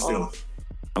 I'm going Steelers.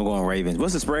 I'm going Ravens.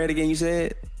 What's the spread again? You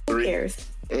said? Who cares?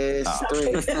 It's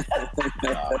 3. He said,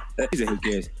 who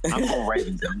cares? I'm going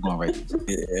Ravens.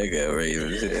 Yeah, I got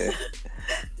Ravens. Yeah.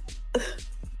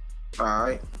 All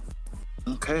right.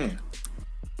 Okay.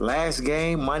 Last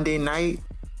game, Monday night.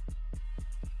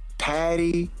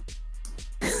 Patty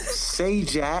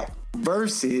Sajak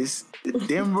versus the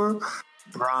Denver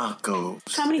Broncos.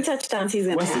 How many touchdowns he's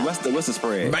in? What's the spread? What's the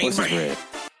spread?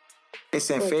 It's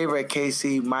in favor of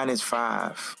KC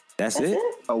 -5. That's it?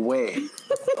 Away.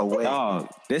 Oh,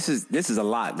 this is a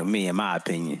lot to me, in my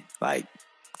opinion. Like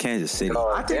Kansas City.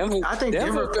 I think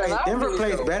Denver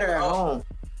plays better at home.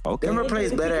 Okay. Denver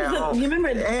plays better at home. You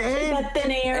remember that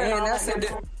thin air? And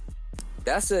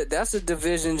that's a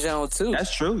division zone too.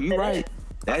 That's true. You're right.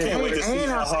 I can't wait to see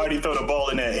how hard he throw the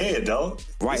ball in that head, dog.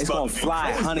 Right, it's gonna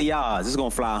fly 100 yards. It's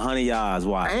gonna fly 100 yards.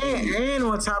 Why? And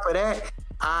on top of that,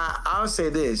 I'll say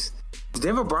this.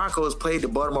 Denver Broncos played the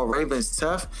Baltimore Ravens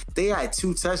tough. They had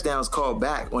 2 touchdowns called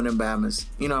back on them Bahamas.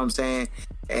 You know what I'm saying?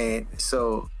 And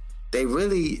so they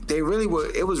really were.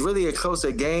 It was really a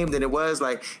closer game than it was.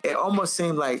 Like, it almost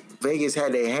seemed like Vegas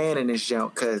had their hand in this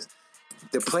jump, because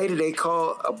the play that they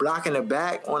called a block in the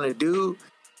back on a dude,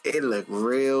 it looked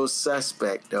real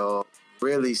suspect, dog.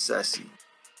 Really sussy.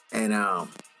 And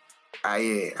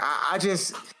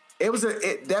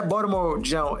that Baltimore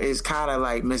jump is kind of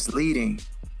like misleading.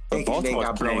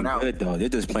 Baltimore's playing good, though. They're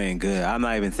just playing good. I'm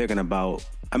not even thinking about.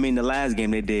 I mean, the last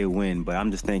game they did win, but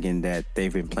I'm just thinking that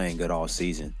they've been playing good all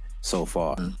season so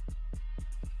far.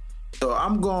 So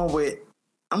I'm going with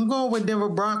Denver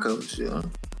Broncos. You know?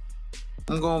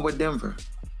 I'm going with Denver.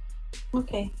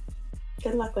 Okay.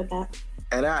 Good luck with that.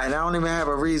 And I don't even have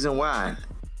a reason why.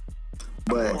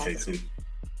 But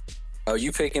are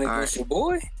you picking against your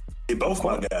boy? They both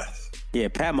my guys. Yeah,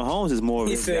 Pat Mahomes is more of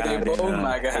his guy. He said they both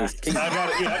my guys. I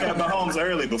got Mahomes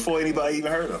early before anybody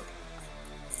even heard him.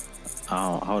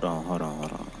 Oh, hold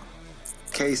on.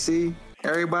 KC,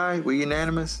 everybody, we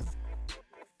unanimous?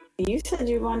 You said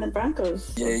you wanted the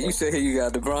Broncos. Yeah, you said you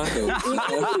got the Broncos. Don't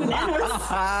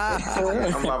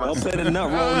play the nut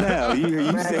roll now.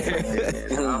 You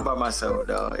said. I'm by myself,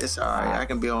 though. It's all right. I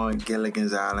can be on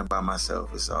Gilligan's Island by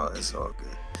myself. It's all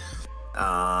good.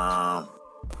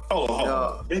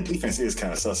 Their defense is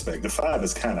kind of suspect. The 5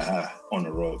 is kind of high on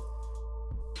the road.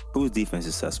 Whose defense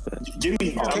is suspect?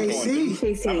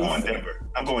 KC.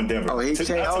 I'm going Denver. Oh, he changed.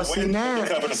 See now.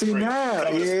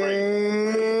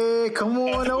 Yeah, come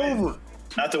on over.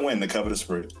 Not to win, to cover the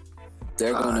spread.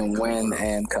 They're going to win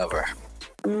and cover.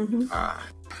 Mm-hmm.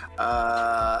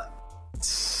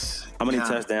 How many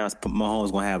touchdowns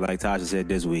Mahomes going to have, like Tasha said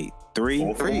this week?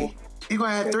 3? 3. He's going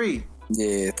to have 3.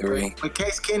 Yeah, 3. But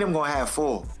Case Keenum going to have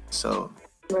 4. So.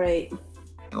 Right.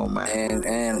 Oh, man.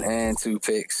 And 2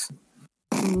 picks.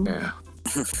 Yeah.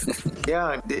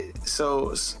 Yeah.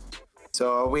 So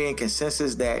are we in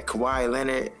consensus that Kawhi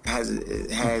Leonard has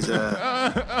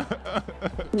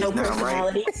no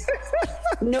personality?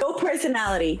 No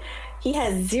personality. He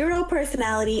has 0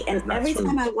 personality, and every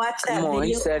time I watch that video,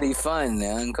 he said he's fun,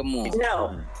 man. Come on.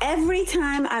 No, every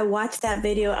time I watch that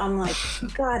video, I'm like,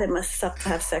 God, it must suck to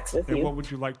have sex with you. What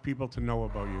would you like people to know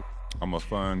about you? I'm a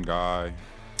fun guy.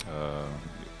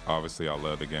 Obviously, I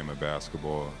love the game of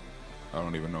basketball. I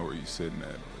don't even know where you're sitting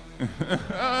at.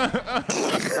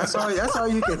 That's all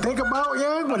you can think about,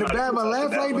 young? When the Bama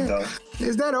laugh like that?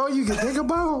 Is that all you can think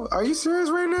about? Are you serious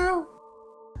right now?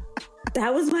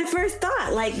 That was my first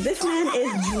thought. Like, this man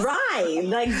is dry.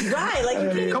 Like,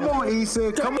 Come on,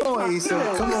 Issa. Come on, Issa.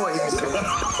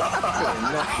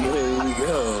 Here we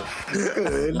go.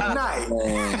 Good night.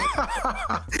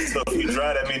 So if you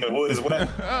dry, that mean the wood is wet?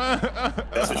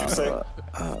 That's what you say?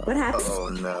 What happened? Oh,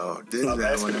 no. This is on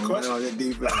the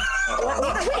defense.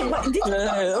 What? Did you?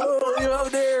 Oh, you're up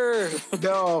there.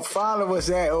 No, follow us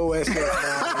at OSF.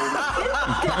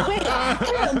 Wait,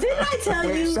 didn't I tell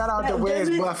you? Shout out to Where's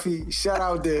Buffy. Shout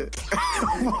out to...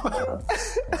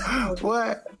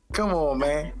 What? Come on,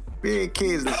 man. Big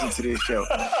kids listen to this show.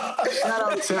 Shout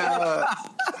out to...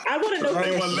 I want to know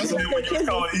they weren't listening when you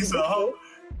call Issa a hoe.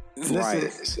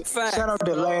 Listen, shout out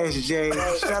to Last J.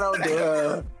 Shout out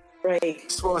to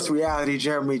Sports Reality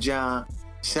Jeremy John.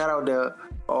 Shout out to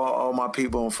all my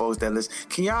people and folks that listen.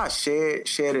 Can y'all share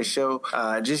the show?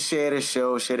 Just share the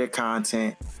show, share the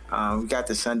content. We got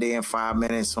the Sunday in 5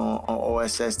 minutes on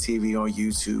OSS TV on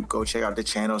YouTube. Go check out the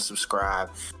channel, subscribe.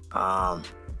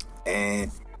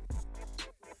 And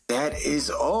that is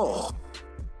all.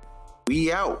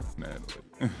 We out.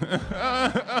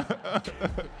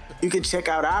 You can check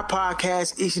out our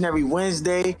podcast each and every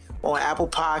Wednesday on Apple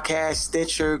Podcasts,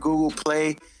 Stitcher, Google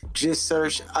Play. Just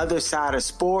search Other Side of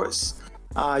Sports.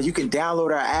 You can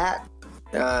download our app.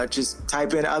 Just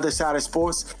type in Other Side of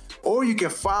Sports. Or you can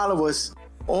follow us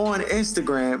on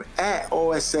Instagram at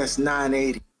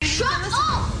OSS980. Shut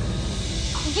up!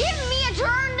 Give me a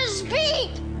turn to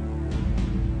speak!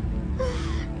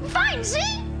 Fine,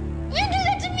 see? You do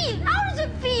that to me. How does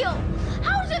it feel?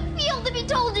 How does it feel to be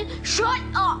told to shut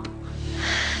up?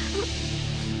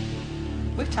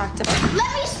 We've talked about it.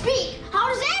 Let me speak. How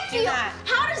does that feel?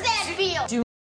 How does that feel?